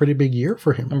be a pretty big year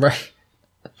for him. Right.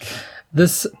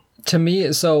 This, to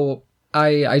me, so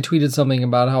I tweeted something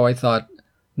about how I thought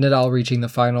Nadal reaching the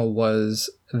final was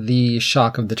the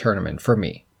shock of the tournament for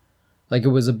me. Like, it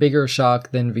was a bigger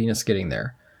shock than Venus getting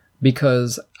there.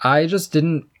 Because I just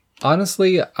didn't...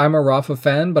 Honestly, I'm a Rafa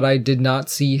fan, but I did not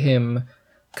see him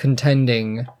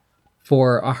contending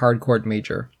for a hardcourt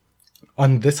major.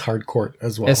 On this hardcourt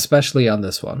as well. Especially on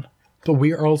this one. But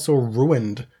we are also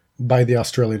ruined by the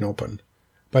Australian Open,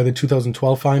 by the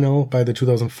 2012 final, by the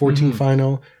 2014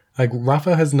 final. Like,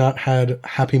 Rafa has not had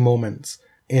happy moments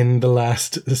in the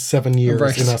last 7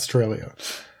 years in Australia.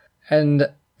 And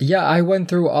yeah, I went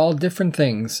through all different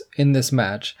things in this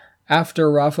match.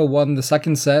 After Rafa won the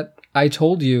second set, I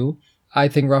told you, I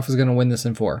think Rafa's going to win this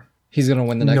in 4. He's going to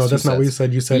win the next 2 sets. No, that's not what you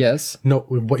said. You said, yes. No,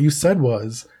 what you said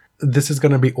was, this is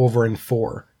going to be over in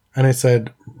 4. And I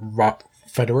said,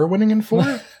 Federer winning in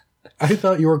 4? I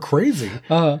thought you were crazy.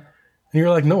 And you're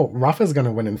like, no, Rafa's going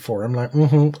to win in 4. I'm like,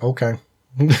 okay.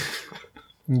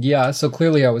 Yeah, so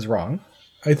clearly I was wrong.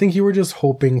 I think you were just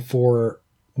hoping for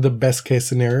the best case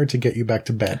scenario to get you back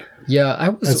to bed. Yeah, I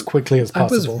was as quickly as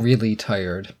possible. I was really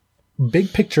tired.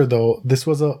 Big picture, though, this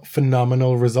was a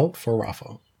phenomenal result for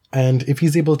Rafa. And if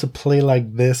he's able to play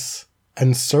like this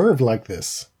and serve like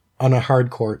this on a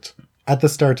hard court at the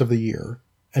start of the year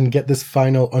and get this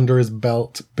final under his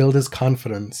belt, build his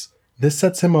confidence, this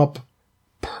sets him up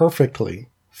perfectly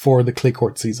for the clay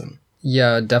court season.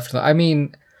 Yeah, definitely. I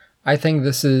mean, I think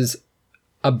this is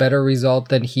a better result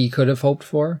than he could have hoped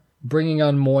for. Bringing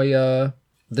on Moya,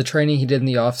 the training he did in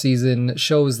the offseason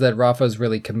shows that Rafa is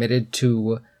really committed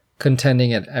to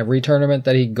contending at every tournament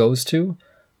that he goes to.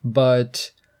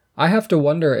 But I have to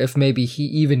wonder if maybe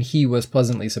he was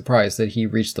pleasantly surprised that he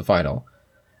reached the final.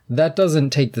 That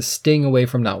doesn't take the sting away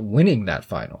from not winning that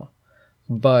final.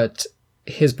 But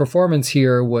his performance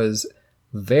here was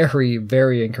very,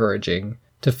 very encouraging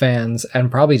to fans and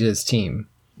probably to his team.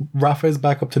 Rafa is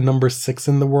back up to number 6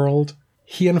 in the world.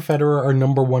 He and Federer are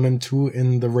number 1 and 2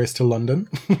 in the race to London.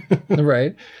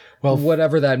 Right. Well,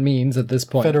 whatever that means at this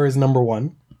point. Federer is number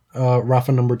 1.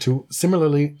 Rafa number 2.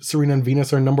 Similarly, Serena and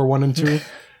Venus are number 1 and 2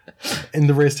 in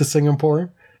the race to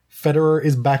Singapore. Federer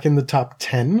is back in the top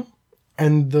 10.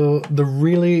 And the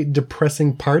really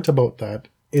depressing part about that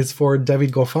is for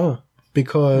David Goffin,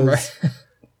 because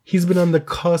he's been on the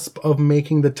cusp of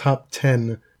making the top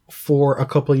 10 for a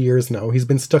couple of years now. He's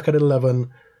been stuck at 11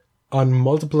 on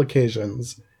multiple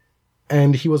occasions,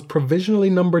 and he was provisionally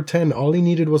number 10. All he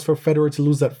needed was for Federer to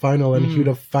lose that final, and he would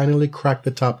have finally cracked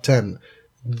the top 10.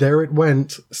 There it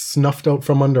went, snuffed out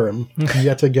from under him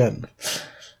yet again.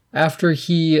 After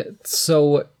he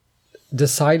so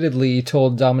decidedly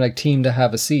told Dominic Thiem to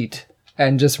have a seat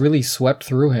and just really swept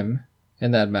through him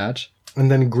in that match. And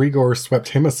then Grigor swept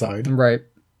him aside. Right.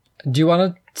 Do you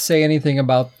want to say anything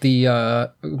about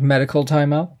the medical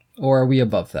timeout, or are we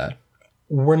above that?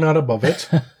 We're not above it.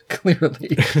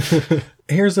 Clearly.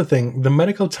 Here's the thing. The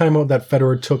medical timeout that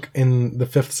Federer took in the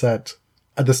 5th set,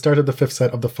 at the start of the 5th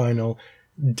set of the final,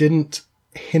 didn't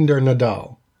hinder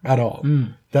Nadal at all.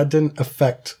 That didn't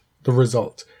affect the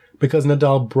result, because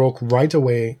Nadal broke right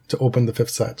away to open the 5th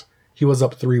set. He was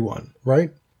up 3-1,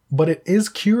 right? But it is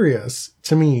curious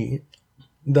to me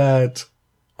that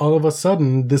all of a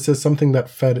sudden this is something that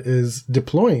Fed is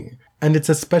deploying. And it's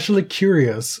especially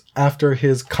curious after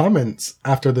his comments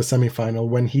after the semifinal,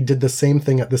 when he did the same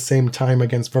thing at the same time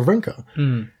against Wawrinka.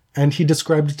 And he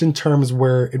described it in terms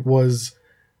where it was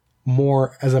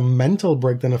more as a mental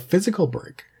break than a physical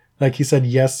break. Like, he said,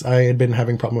 yes, I had been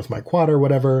having problems with my quad or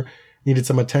whatever, needed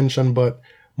some attention, but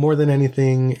more than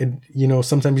anything,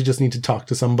 sometimes you just need to talk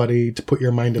to somebody to put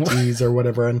your mind at ease or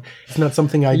whatever. And it's not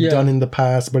something I'd done in the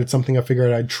past, but it's something I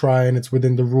figured I'd try, and it's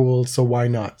within the rules, so why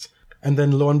not? And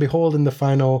then lo and behold, in the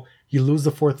final, you lose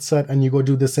the 4th set and you go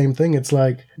do the same thing. It's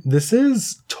like, this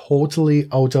is totally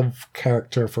out of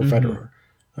character for Federer.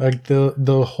 Like,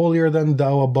 the holier than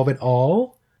thou above it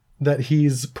all that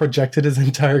he's projected his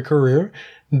entire career,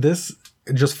 this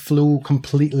just flew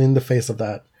completely in the face of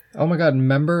that. Oh my god,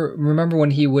 remember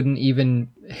when he wouldn't even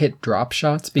hit drop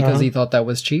shots because he thought that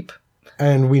was cheap?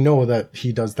 And we know that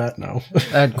he does that now.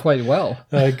 And quite well.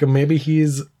 Like, maybe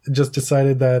he's just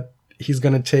decided that he's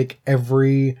going to take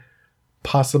every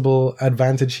possible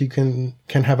advantage he can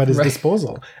have at his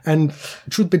disposal. And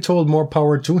truth be told, more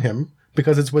power to him,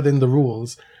 because it's within the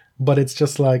rules. But it's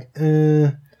just like,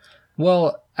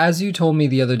 Well, as you told me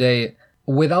the other day,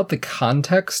 without the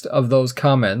context of those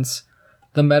comments,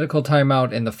 the medical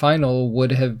timeout in the final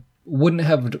wouldn't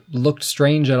have looked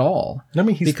strange at all. I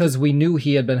mean, because we knew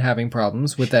he had been having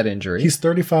problems with that injury. He's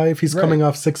 35. He's coming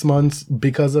off 6 months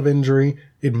because of injury.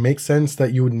 It makes sense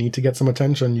that you would need to get some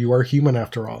attention. You are human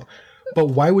after all. But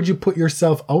why would you put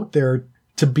yourself out there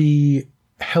to be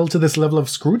held to this level of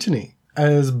scrutiny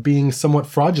as being somewhat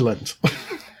fraudulent?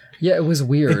 Yeah, it was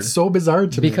weird. It's so bizarre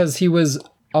to me. Because he was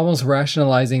almost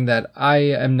rationalizing that I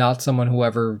am not someone who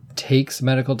ever takes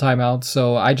medical timeouts,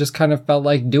 so I just kind of felt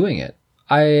like doing it.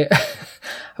 I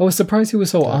was surprised he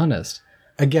was so honest.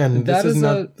 Again, this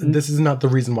is not the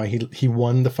reason why he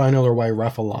won the final or why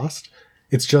Rafa lost.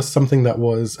 It's just something that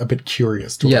was a bit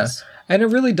curious to us. And it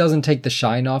really doesn't take the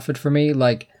shine off it for me.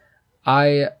 Like,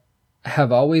 I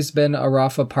have always been a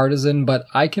Rafa partisan, but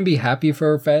I can be happy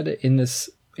for Fed in this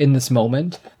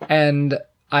moment. And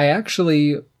I've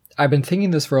been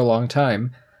thinking this for a long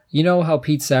time. You know how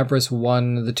Pete Sampras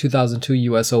won the 2002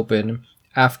 US Open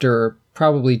after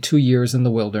probably 2 years in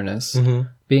the wilderness,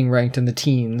 being ranked in the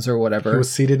teens or whatever. He was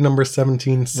seeded number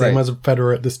 17, same as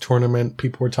Federer at this tournament.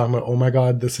 People were talking about, oh my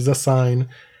God, this is a sign.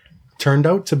 Turned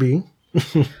out to be.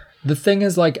 The thing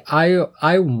is, like,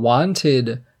 I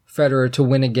wanted Federer to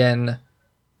win again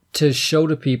to show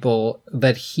to people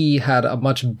that he had a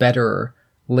much better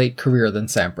late career than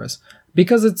Sampras.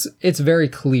 Because it's very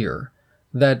clear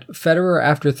that Federer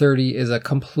after 30 is a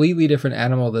completely different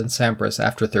animal than Sampras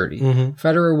after 30.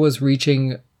 Federer was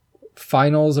reaching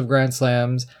finals of Grand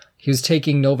Slams. He was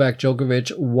taking Novak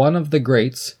Djokovic, one of the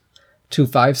greats, to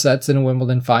 5 sets in a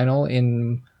Wimbledon final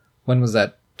in, when was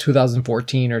that,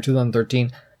 2014 or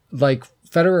 2013. Like,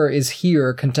 Federer is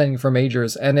here contending for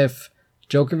majors, and if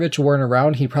Djokovic weren't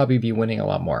around, he'd probably be winning a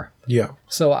lot more. Yeah.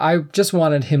 So I just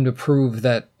wanted him to prove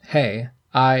that, hey,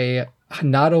 I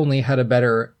not only had a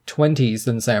better 20s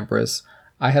than Sampras,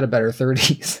 I had a better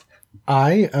 30s.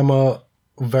 I am a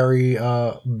very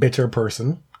bitter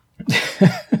person.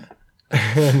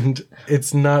 And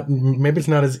maybe it's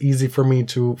not as easy for me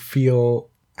to feel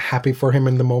happy for him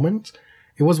in the moment.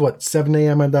 It was 7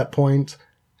 a.m. at that point.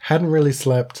 Hadn't really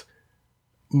slept.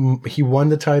 He won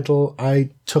the title.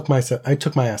 I took my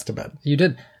ass to bed. You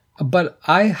did. But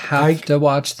I have to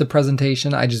watch the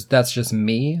presentation. That's just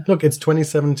me. Look, it's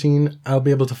 2017. I'll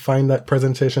be able to find that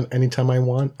presentation anytime I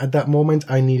want. At that moment,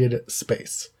 I needed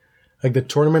space. Like, the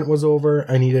tournament was over.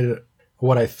 I needed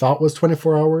what I thought was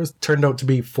 24 hours. Turned out to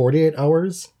be 48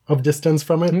 hours of distance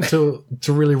from it to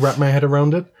really wrap my head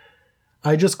around it.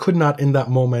 I just could not, in that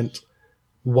moment,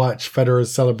 watch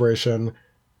Federer's celebration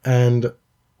and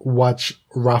watch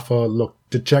Rafa look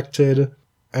dejected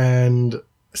and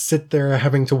sit there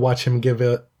having to watch him give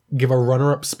a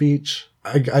runner-up speech.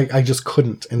 I just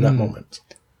couldn't in that moment.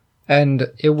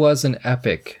 And it was an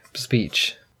epic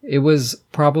speech. It was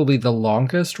probably the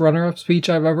longest runner-up speech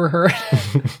I've ever heard.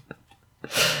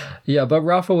 Yeah, but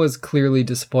Rafa was clearly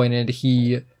disappointed.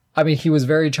 He was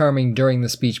very charming during the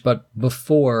speech, but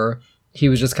before, he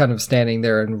was just kind of standing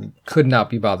there and could not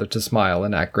be bothered to smile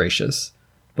and act gracious.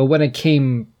 But when it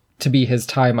came to be his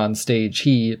time on stage,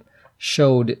 he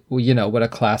showed, what a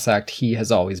class act he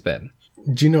has always been.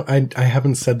 Do you know, I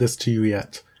haven't said this to you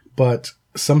yet, but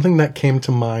something that came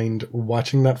to mind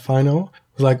watching that final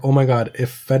was like, oh my God,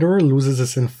 if Federer loses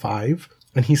this in 5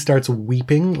 and he starts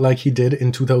weeping like he did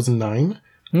in 2009,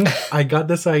 I got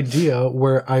this idea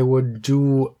where I would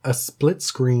do a split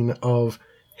screen of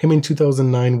him in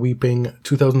 2009 weeping,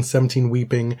 2017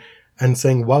 weeping, and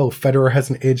saying, wow, Federer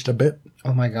hasn't aged a bit.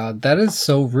 Oh my God, that is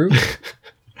so rude.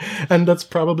 And that's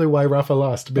probably why Rafa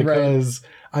lost, because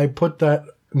I put that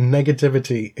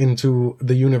negativity into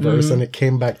the universe and it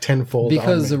came back tenfold.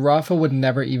 Because Rafa would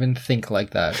never even think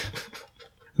like that.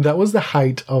 That was the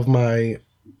height of my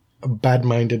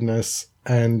bad-mindedness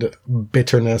and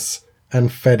bitterness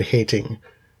and Fed hating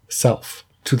self,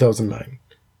 2009.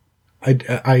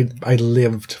 I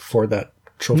lived for that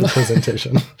trophy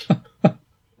presentation.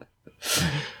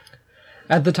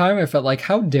 At the time, I felt like,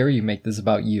 how dare you make this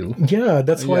about you? Yeah,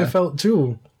 that's what I felt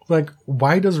too. Like,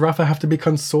 why does Rafa have to be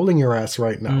consoling your ass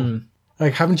right now?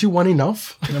 Like, haven't you won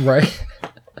enough? Right.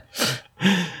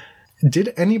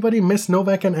 Did anybody miss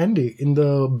Novak and Andy in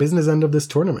the business end of this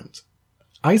tournament?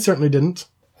 I certainly didn't.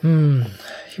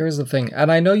 Here's the thing.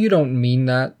 And I know you don't mean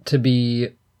that to be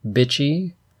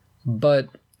bitchy, but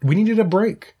we needed a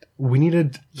break. We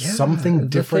needed something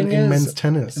different in men's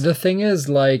tennis. The thing is,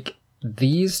 like,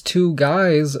 these two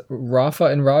guys, Rafa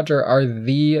and Roger, are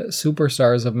the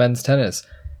superstars of men's tennis,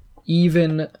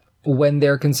 even when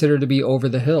they're considered to be over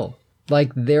the hill.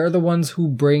 Like, they're the ones who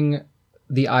bring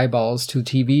the eyeballs to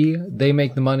TV. They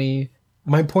make the money.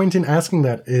 My point in asking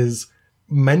that is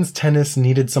men's tennis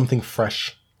needed something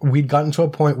fresh. We'd gotten to a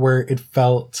point where it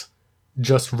felt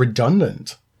just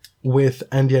redundant with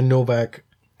Andy and Novak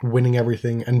winning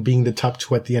everything and being the top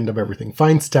 2 at the end of everything.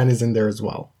 Fine, Stan is in there as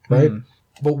well, right?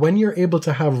 But when you're able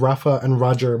to have Rafa and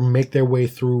Roger make their way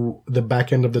through the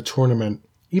back end of the tournament,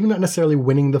 even not necessarily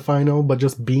winning the final, but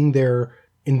just being there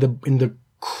in the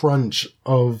crunch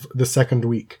of the second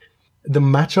week, the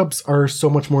matchups are so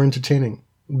much more entertaining.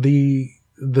 The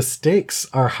stakes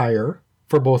are higher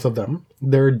for both of them.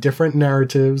 There are different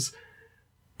narratives.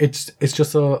 It's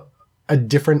just a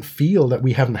different feel that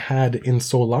we haven't had in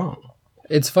so long.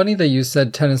 It's funny that you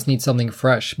said tennis needs something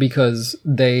fresh, because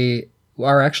they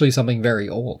are actually something very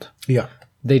old. Yeah.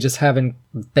 They just haven't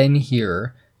been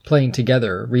here playing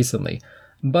together recently.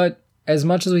 But as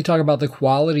much as we talk about the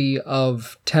quality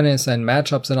of tennis and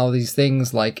matchups and all these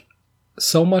things, like,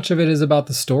 so much of it is about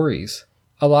the stories.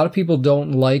 A lot of people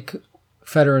don't like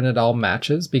Federer and Nadal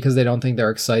matches because they don't think they're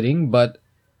exciting, but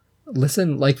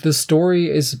listen, like, the story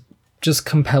is just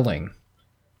compelling.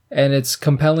 And it's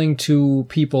compelling to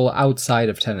people outside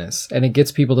of tennis, and it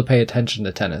gets people to pay attention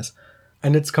to tennis.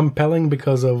 And it's compelling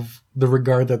because of the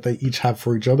regard that they each have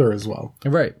for each other as well.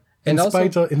 Right. And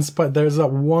In spite, there's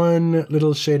that one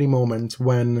little shady moment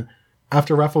when,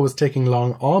 after Rafa was taking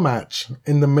long all match,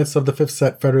 in the midst of the fifth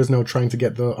set, Federer's now trying to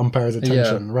get the umpire's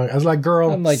attention, right? I was like,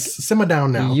 girl, I'm like, simmer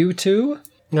down now. You too?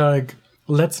 Like,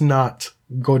 let's not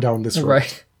go down this road.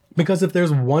 Right. Because if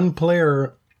there's one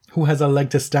player who has a leg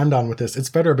to stand on with this, it's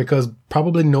Federer, because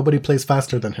probably nobody plays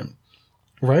faster than him.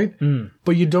 Right?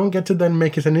 But you don't get to then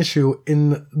make it an issue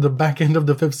in the back end of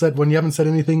the fifth set when you haven't said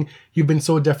anything. You've been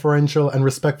so deferential and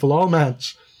respectful all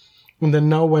match. And then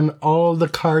now when all the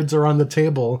cards are on the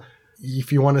table,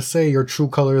 if you want to say your true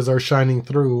colors are shining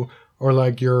through, or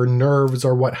like your nerves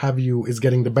or what have you is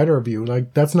getting the better of you,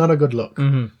 like, that's not a good look.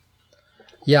 Mm-hmm.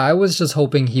 Yeah, I was just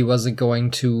hoping he wasn't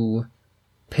going to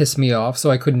piss me off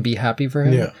so I couldn't be happy for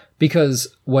him. Yeah.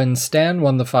 Because when Stan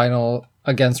won the final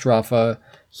against Rafa,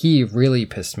 he really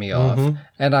pissed me off.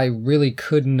 And I really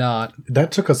could not...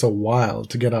 That took us a while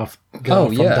to get off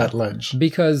from that ledge.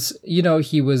 Because, you know,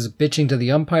 he was bitching to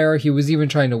the umpire. He was even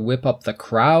trying to whip up the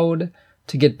crowd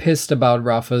to get pissed about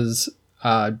Rafa's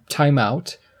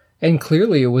timeout. And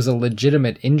clearly it was a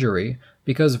legitimate injury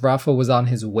because Rafa was on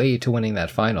his way to winning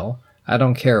that final. I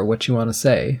don't care what you want to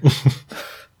say.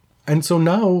 And so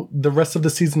now the rest of the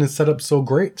season is set up so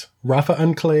great. Rafa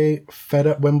and Clay, Fed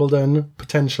at Wimbledon,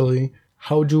 potentially.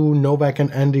 How do Novak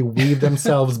and Andy weave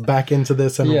themselves back into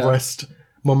this and wrest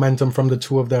momentum from the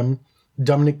two of them?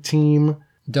 Dominic Thiem.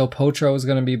 Del Potro is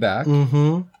going to be back.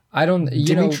 I don't...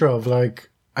 Dimitrov,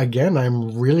 like, again,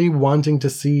 I'm really wanting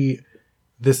to see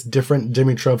this different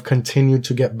Dimitrov continue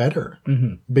to get better.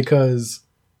 Because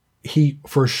he,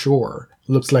 for sure,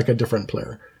 looks like a different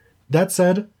player. That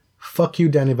said, fuck you,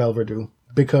 Danny Valverde.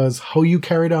 Because how you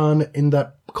carried on in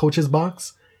that coach's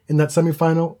box in that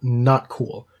semifinal, not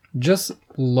cool. Just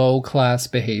low-class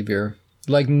behavior.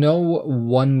 Like, no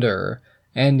wonder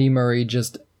Andy Murray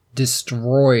just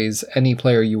destroys any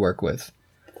player you work with.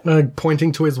 Like,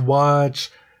 pointing to his watch,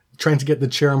 trying to get the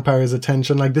chair umpire's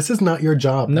attention. Like, this is not your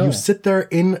job. No. You sit there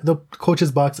in the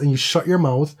coach's box and you shut your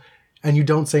mouth and you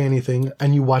don't say anything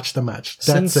and you watch the match.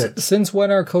 That's it. Since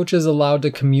when are coaches allowed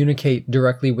to communicate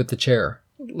directly with the chair?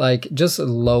 Like, just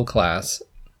low class.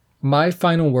 My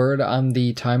final word on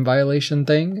the time violation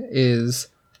thing is...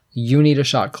 You need a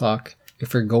shot clock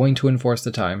if you're going to enforce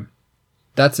the time.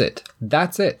 That's it.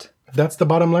 That's it. That's the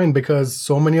bottom line, because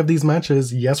so many of these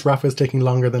matches, yes, Rafa is taking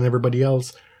longer than everybody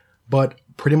else, but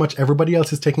pretty much everybody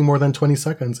else is taking more than 20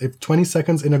 seconds. If 20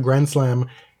 seconds in a Grand Slam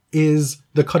is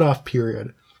the cutoff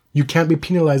period, you can't be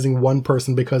penalizing one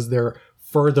person because they're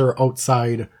further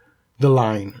outside the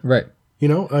line. Right. You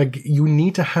know, like, you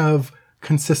need to have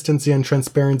consistency and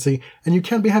transparency, and you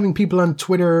can't be having people on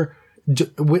Twitter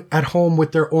at home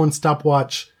with their own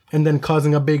stopwatch and then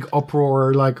causing a big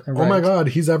uproar like, right. Oh my God,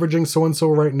 he's averaging so-and-so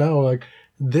right now. Like,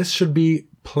 this should be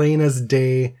plain as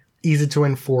day, easy to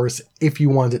enforce if you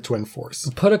want it to enforce.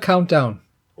 Put a countdown.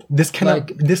 This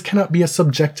cannot be a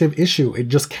subjective issue. It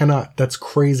just cannot. That's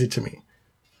crazy to me.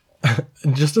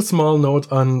 Just a small note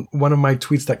on one of my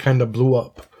tweets that kind of blew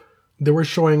up. They were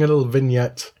showing a little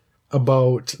vignette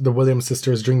about the Williams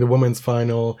sisters during the women's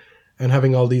final and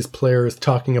having all these players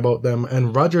talking about them.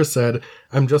 And Roger said,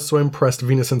 I'm just so impressed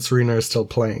Venus and Serena are still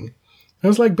playing. And I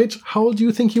was like, bitch, how old do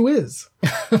you think you is?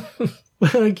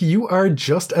 Like, you are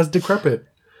just as decrepit.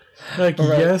 Like,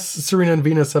 right. Yes, Serena and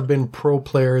Venus have been pro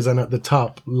players and at the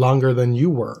top longer than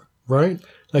you were, right?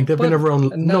 Like, they've been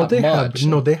around. No, they have.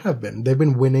 No, they have been. They've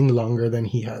been winning longer than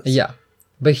he has. Yeah.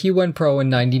 But he went pro in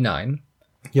 99.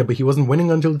 Yeah, but he wasn't winning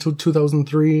until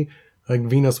 2003. Like,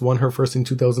 Venus won her first in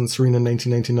 2000, Serena in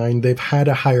 1999. They've had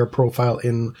a higher profile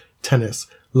in tennis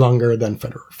longer than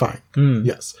Federer. Fine.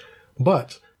 Yes.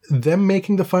 But them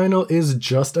making the final is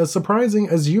just as surprising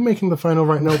as you making the final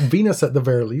right now. Venus at the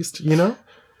very least, you know?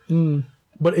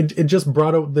 But it just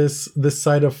brought out this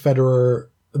side of Federer,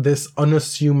 this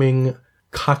unassuming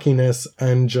cockiness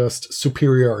and just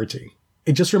superiority.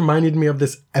 It just reminded me of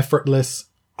this effortless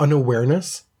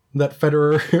unawareness that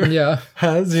Federer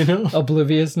has, you know?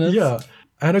 Obliviousness. Yeah.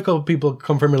 I had a couple people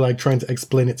come from me, like, trying to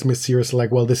explain it to me seriously, like,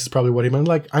 well, this is probably what he meant.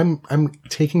 Like, I'm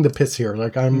taking the piss here.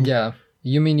 Like, I'm... Yeah.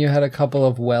 You mean you had a couple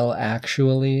of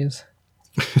actuallys?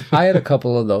 I had a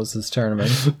couple of those this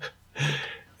tournament.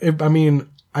 I mean,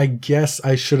 I guess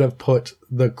I should have put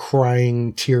the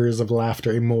crying tears of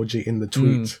laughter emoji in the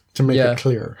tweet to make it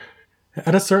clear.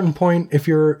 At a certain point, if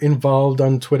you're involved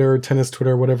on Twitter, tennis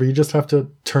Twitter, whatever, you just have to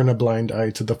turn a blind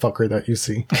eye to the fucker that you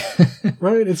see.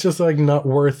 Right? It's just like not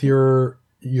worth your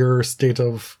state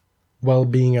of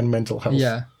well-being and mental health.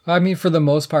 Yeah. I mean, for the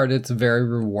most part, it's very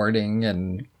rewarding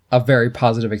and a very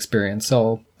positive experience.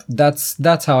 So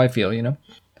that's how I feel, you know?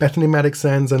 Bethany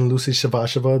Mattek-Sands and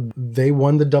Lucic-Baroni, they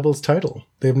won the doubles title.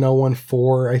 They've now won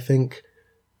 4, I think,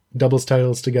 doubles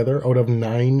titles together out of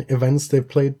 9 events they've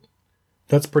played.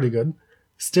 That's pretty good.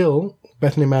 Still,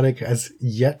 Bethany Mattek has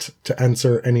yet to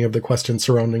answer any of the questions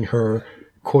surrounding her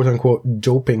quote-unquote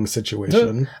doping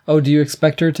situation. Oh, do you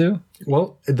expect her to?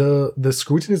 Well, the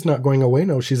scrutiny is not going away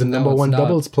now. She's a number 1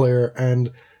 doubles player,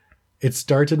 and it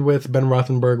started with Ben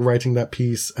Rothenberg writing that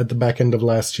piece at the back end of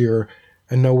last year,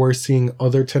 and now we're seeing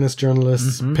other tennis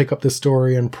journalists pick up the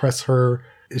story and press her.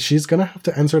 She's going to have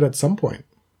to answer it at some point.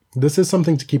 This is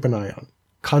something to keep an eye on.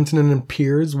 Konta and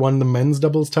Peers won the men's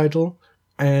doubles title,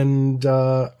 and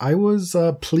I was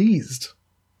pleased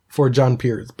for John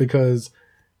Peers because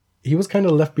he was kind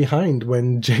of left behind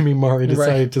when Jamie Murray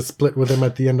decided to split with him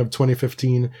at the end of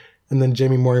 2015. And then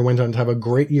Jamie Murray went on to have a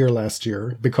great year last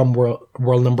year, become world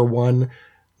number 1,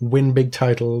 win big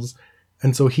titles.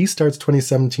 And so he starts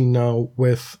 2017 now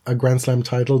with a Grand Slam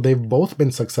title. They've both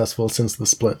been successful since the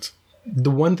split.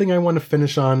 The one thing I want to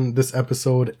finish on this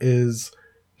episode is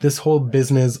this whole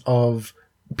business of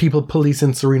people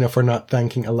policing Serena for not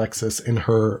thanking Alexis in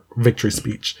her victory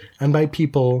speech. And by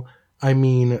people, I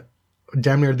mean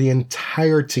damn near the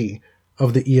entirety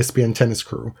of the ESPN tennis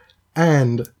crew.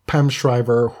 And Pam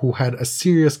Shriver, who had a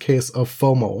serious case of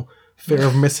FOMO, fear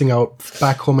of missing out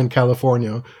back home in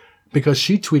California, because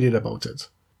she tweeted about it.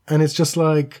 And it's just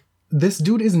like, this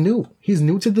dude is new. He's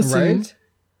new to the scene. Right?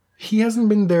 He hasn't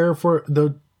been there for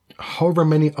the however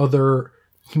many other,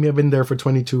 he may have been there for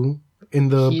 22 in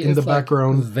the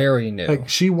background. Very new. Like,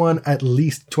 she won at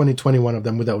least 2021 of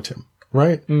them without him,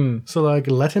 right? So like,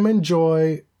 let him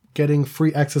enjoy getting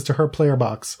free access to her player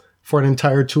box for an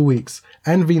entire 2 weeks,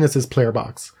 and Venus's player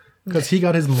box, because he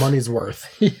got his money's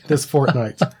worth this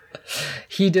fortnight.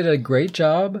 He did a great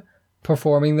job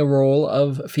performing the role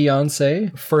of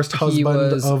fiance. First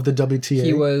husband of the WTA.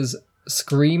 He was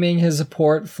screaming his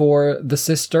support for the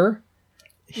sister.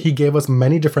 He gave us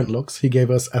many different looks. He gave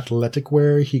us athletic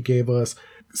wear. He gave us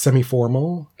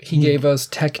semi-formal. He gave us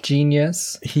tech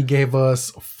genius. He gave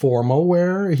us formal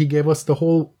wear. He gave us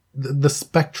the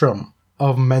spectrum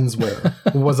of menswear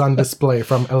was on display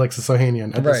from Alexis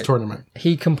Ohanian at this tournament.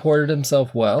 He comported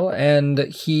himself well, and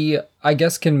he, I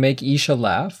guess, can make Isha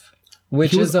laugh.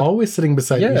 Which he was always sitting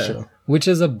beside Isha. Which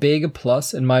is a big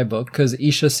plus in my book, because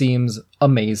Isha seems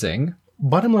amazing.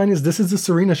 Bottom line is, this is the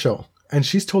Serena show. And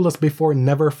she's told us before,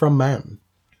 never from man.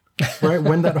 Right?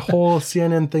 When that whole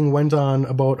CNN thing went on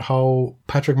about how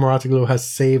Patrick Mouratoglou has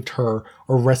saved her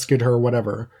or rescued her or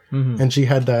whatever. And she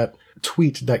had that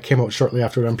tweet that came out shortly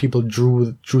after, and people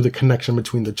drew the connection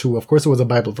between the two. Of course, it was a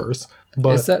Bible verse.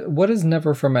 But what is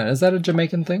never from man? Is that a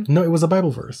Jamaican thing? No, it was a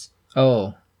Bible verse.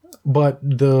 Oh. But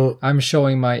I'm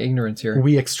showing my ignorance here.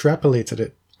 We extrapolated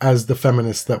it as the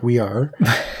feminists that we are,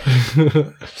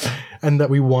 and that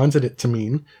we wanted it to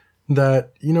mean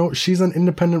that, you know, she's an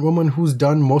independent woman who's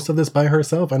done most of this by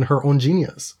herself and her own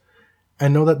genius.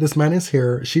 And know that this man is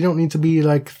here. She don't need to be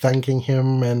like thanking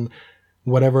him and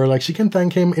whatever. Like, she can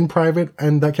thank him in private,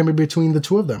 and that can be between the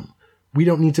two of them. We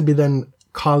don't need to be then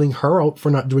calling her out for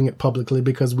not doing it publicly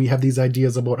because we have these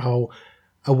ideas about how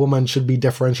a woman should be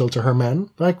deferential to her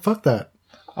man. Like, fuck that.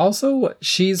 Also,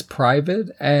 she's private,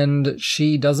 and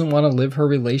she doesn't want to live her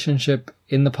relationship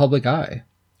in the public eye.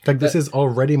 Like, this is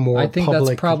already more public. I think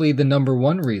that's probably the number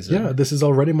one reason. Yeah, this is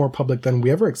already more public than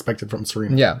we ever expected from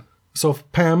Serena. Yeah. So,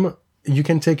 Pam, you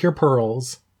can take your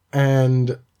pearls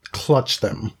and clutch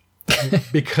them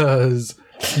because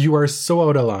you are so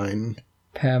out of line.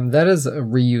 Pam, that is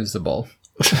reusable.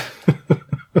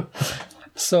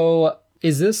 So,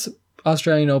 is this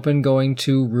Australian Open going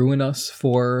to ruin us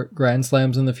for Grand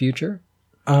Slams in the future?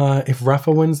 If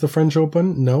Rafa wins the French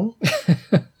Open, no.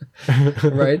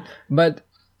 Right? But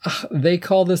they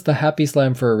call this the Happy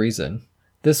Slam for a reason.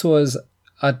 This was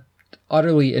a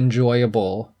utterly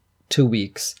enjoyable 2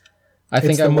 weeks.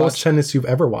 It's the most tennis you've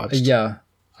ever watched. Yeah.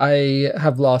 I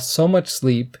have lost so much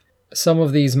sleep. Some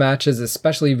of these matches,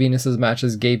 especially Venus's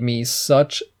matches, gave me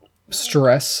such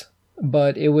stress,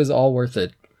 but it was all worth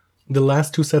it. The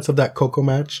last 2 sets of that CoCo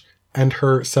match and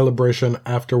her celebration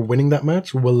after winning that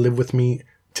match will live with me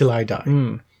till I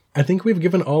die. I think we've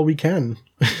given all we can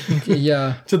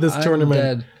to this tournament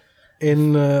dead.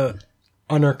 in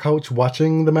on our couch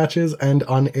watching the matches and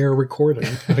on air recording.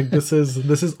 Like this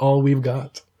is all we've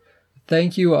got.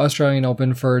 Thank you, Australian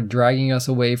Open, for dragging us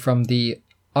away from the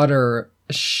utter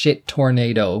shit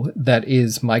tornado that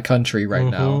is my country right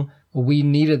now. We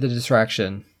needed the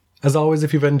distraction. As always,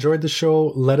 if you've enjoyed the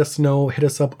show, let us know. Hit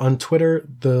us up on Twitter.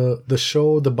 The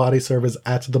show, The Body Serve, is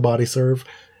at The Body Serve.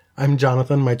 I'm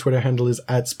Jonathan. My Twitter handle is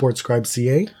at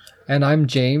SportsCribeCA. And I'm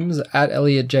James, at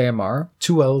ElliotJMR.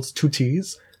 2 L's, 2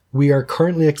 T's. We are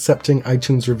currently accepting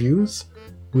iTunes reviews.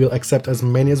 We'll accept as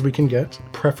many as we can get,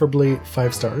 preferably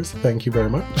 5 stars. Thank you very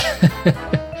much.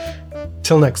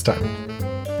 Till next time.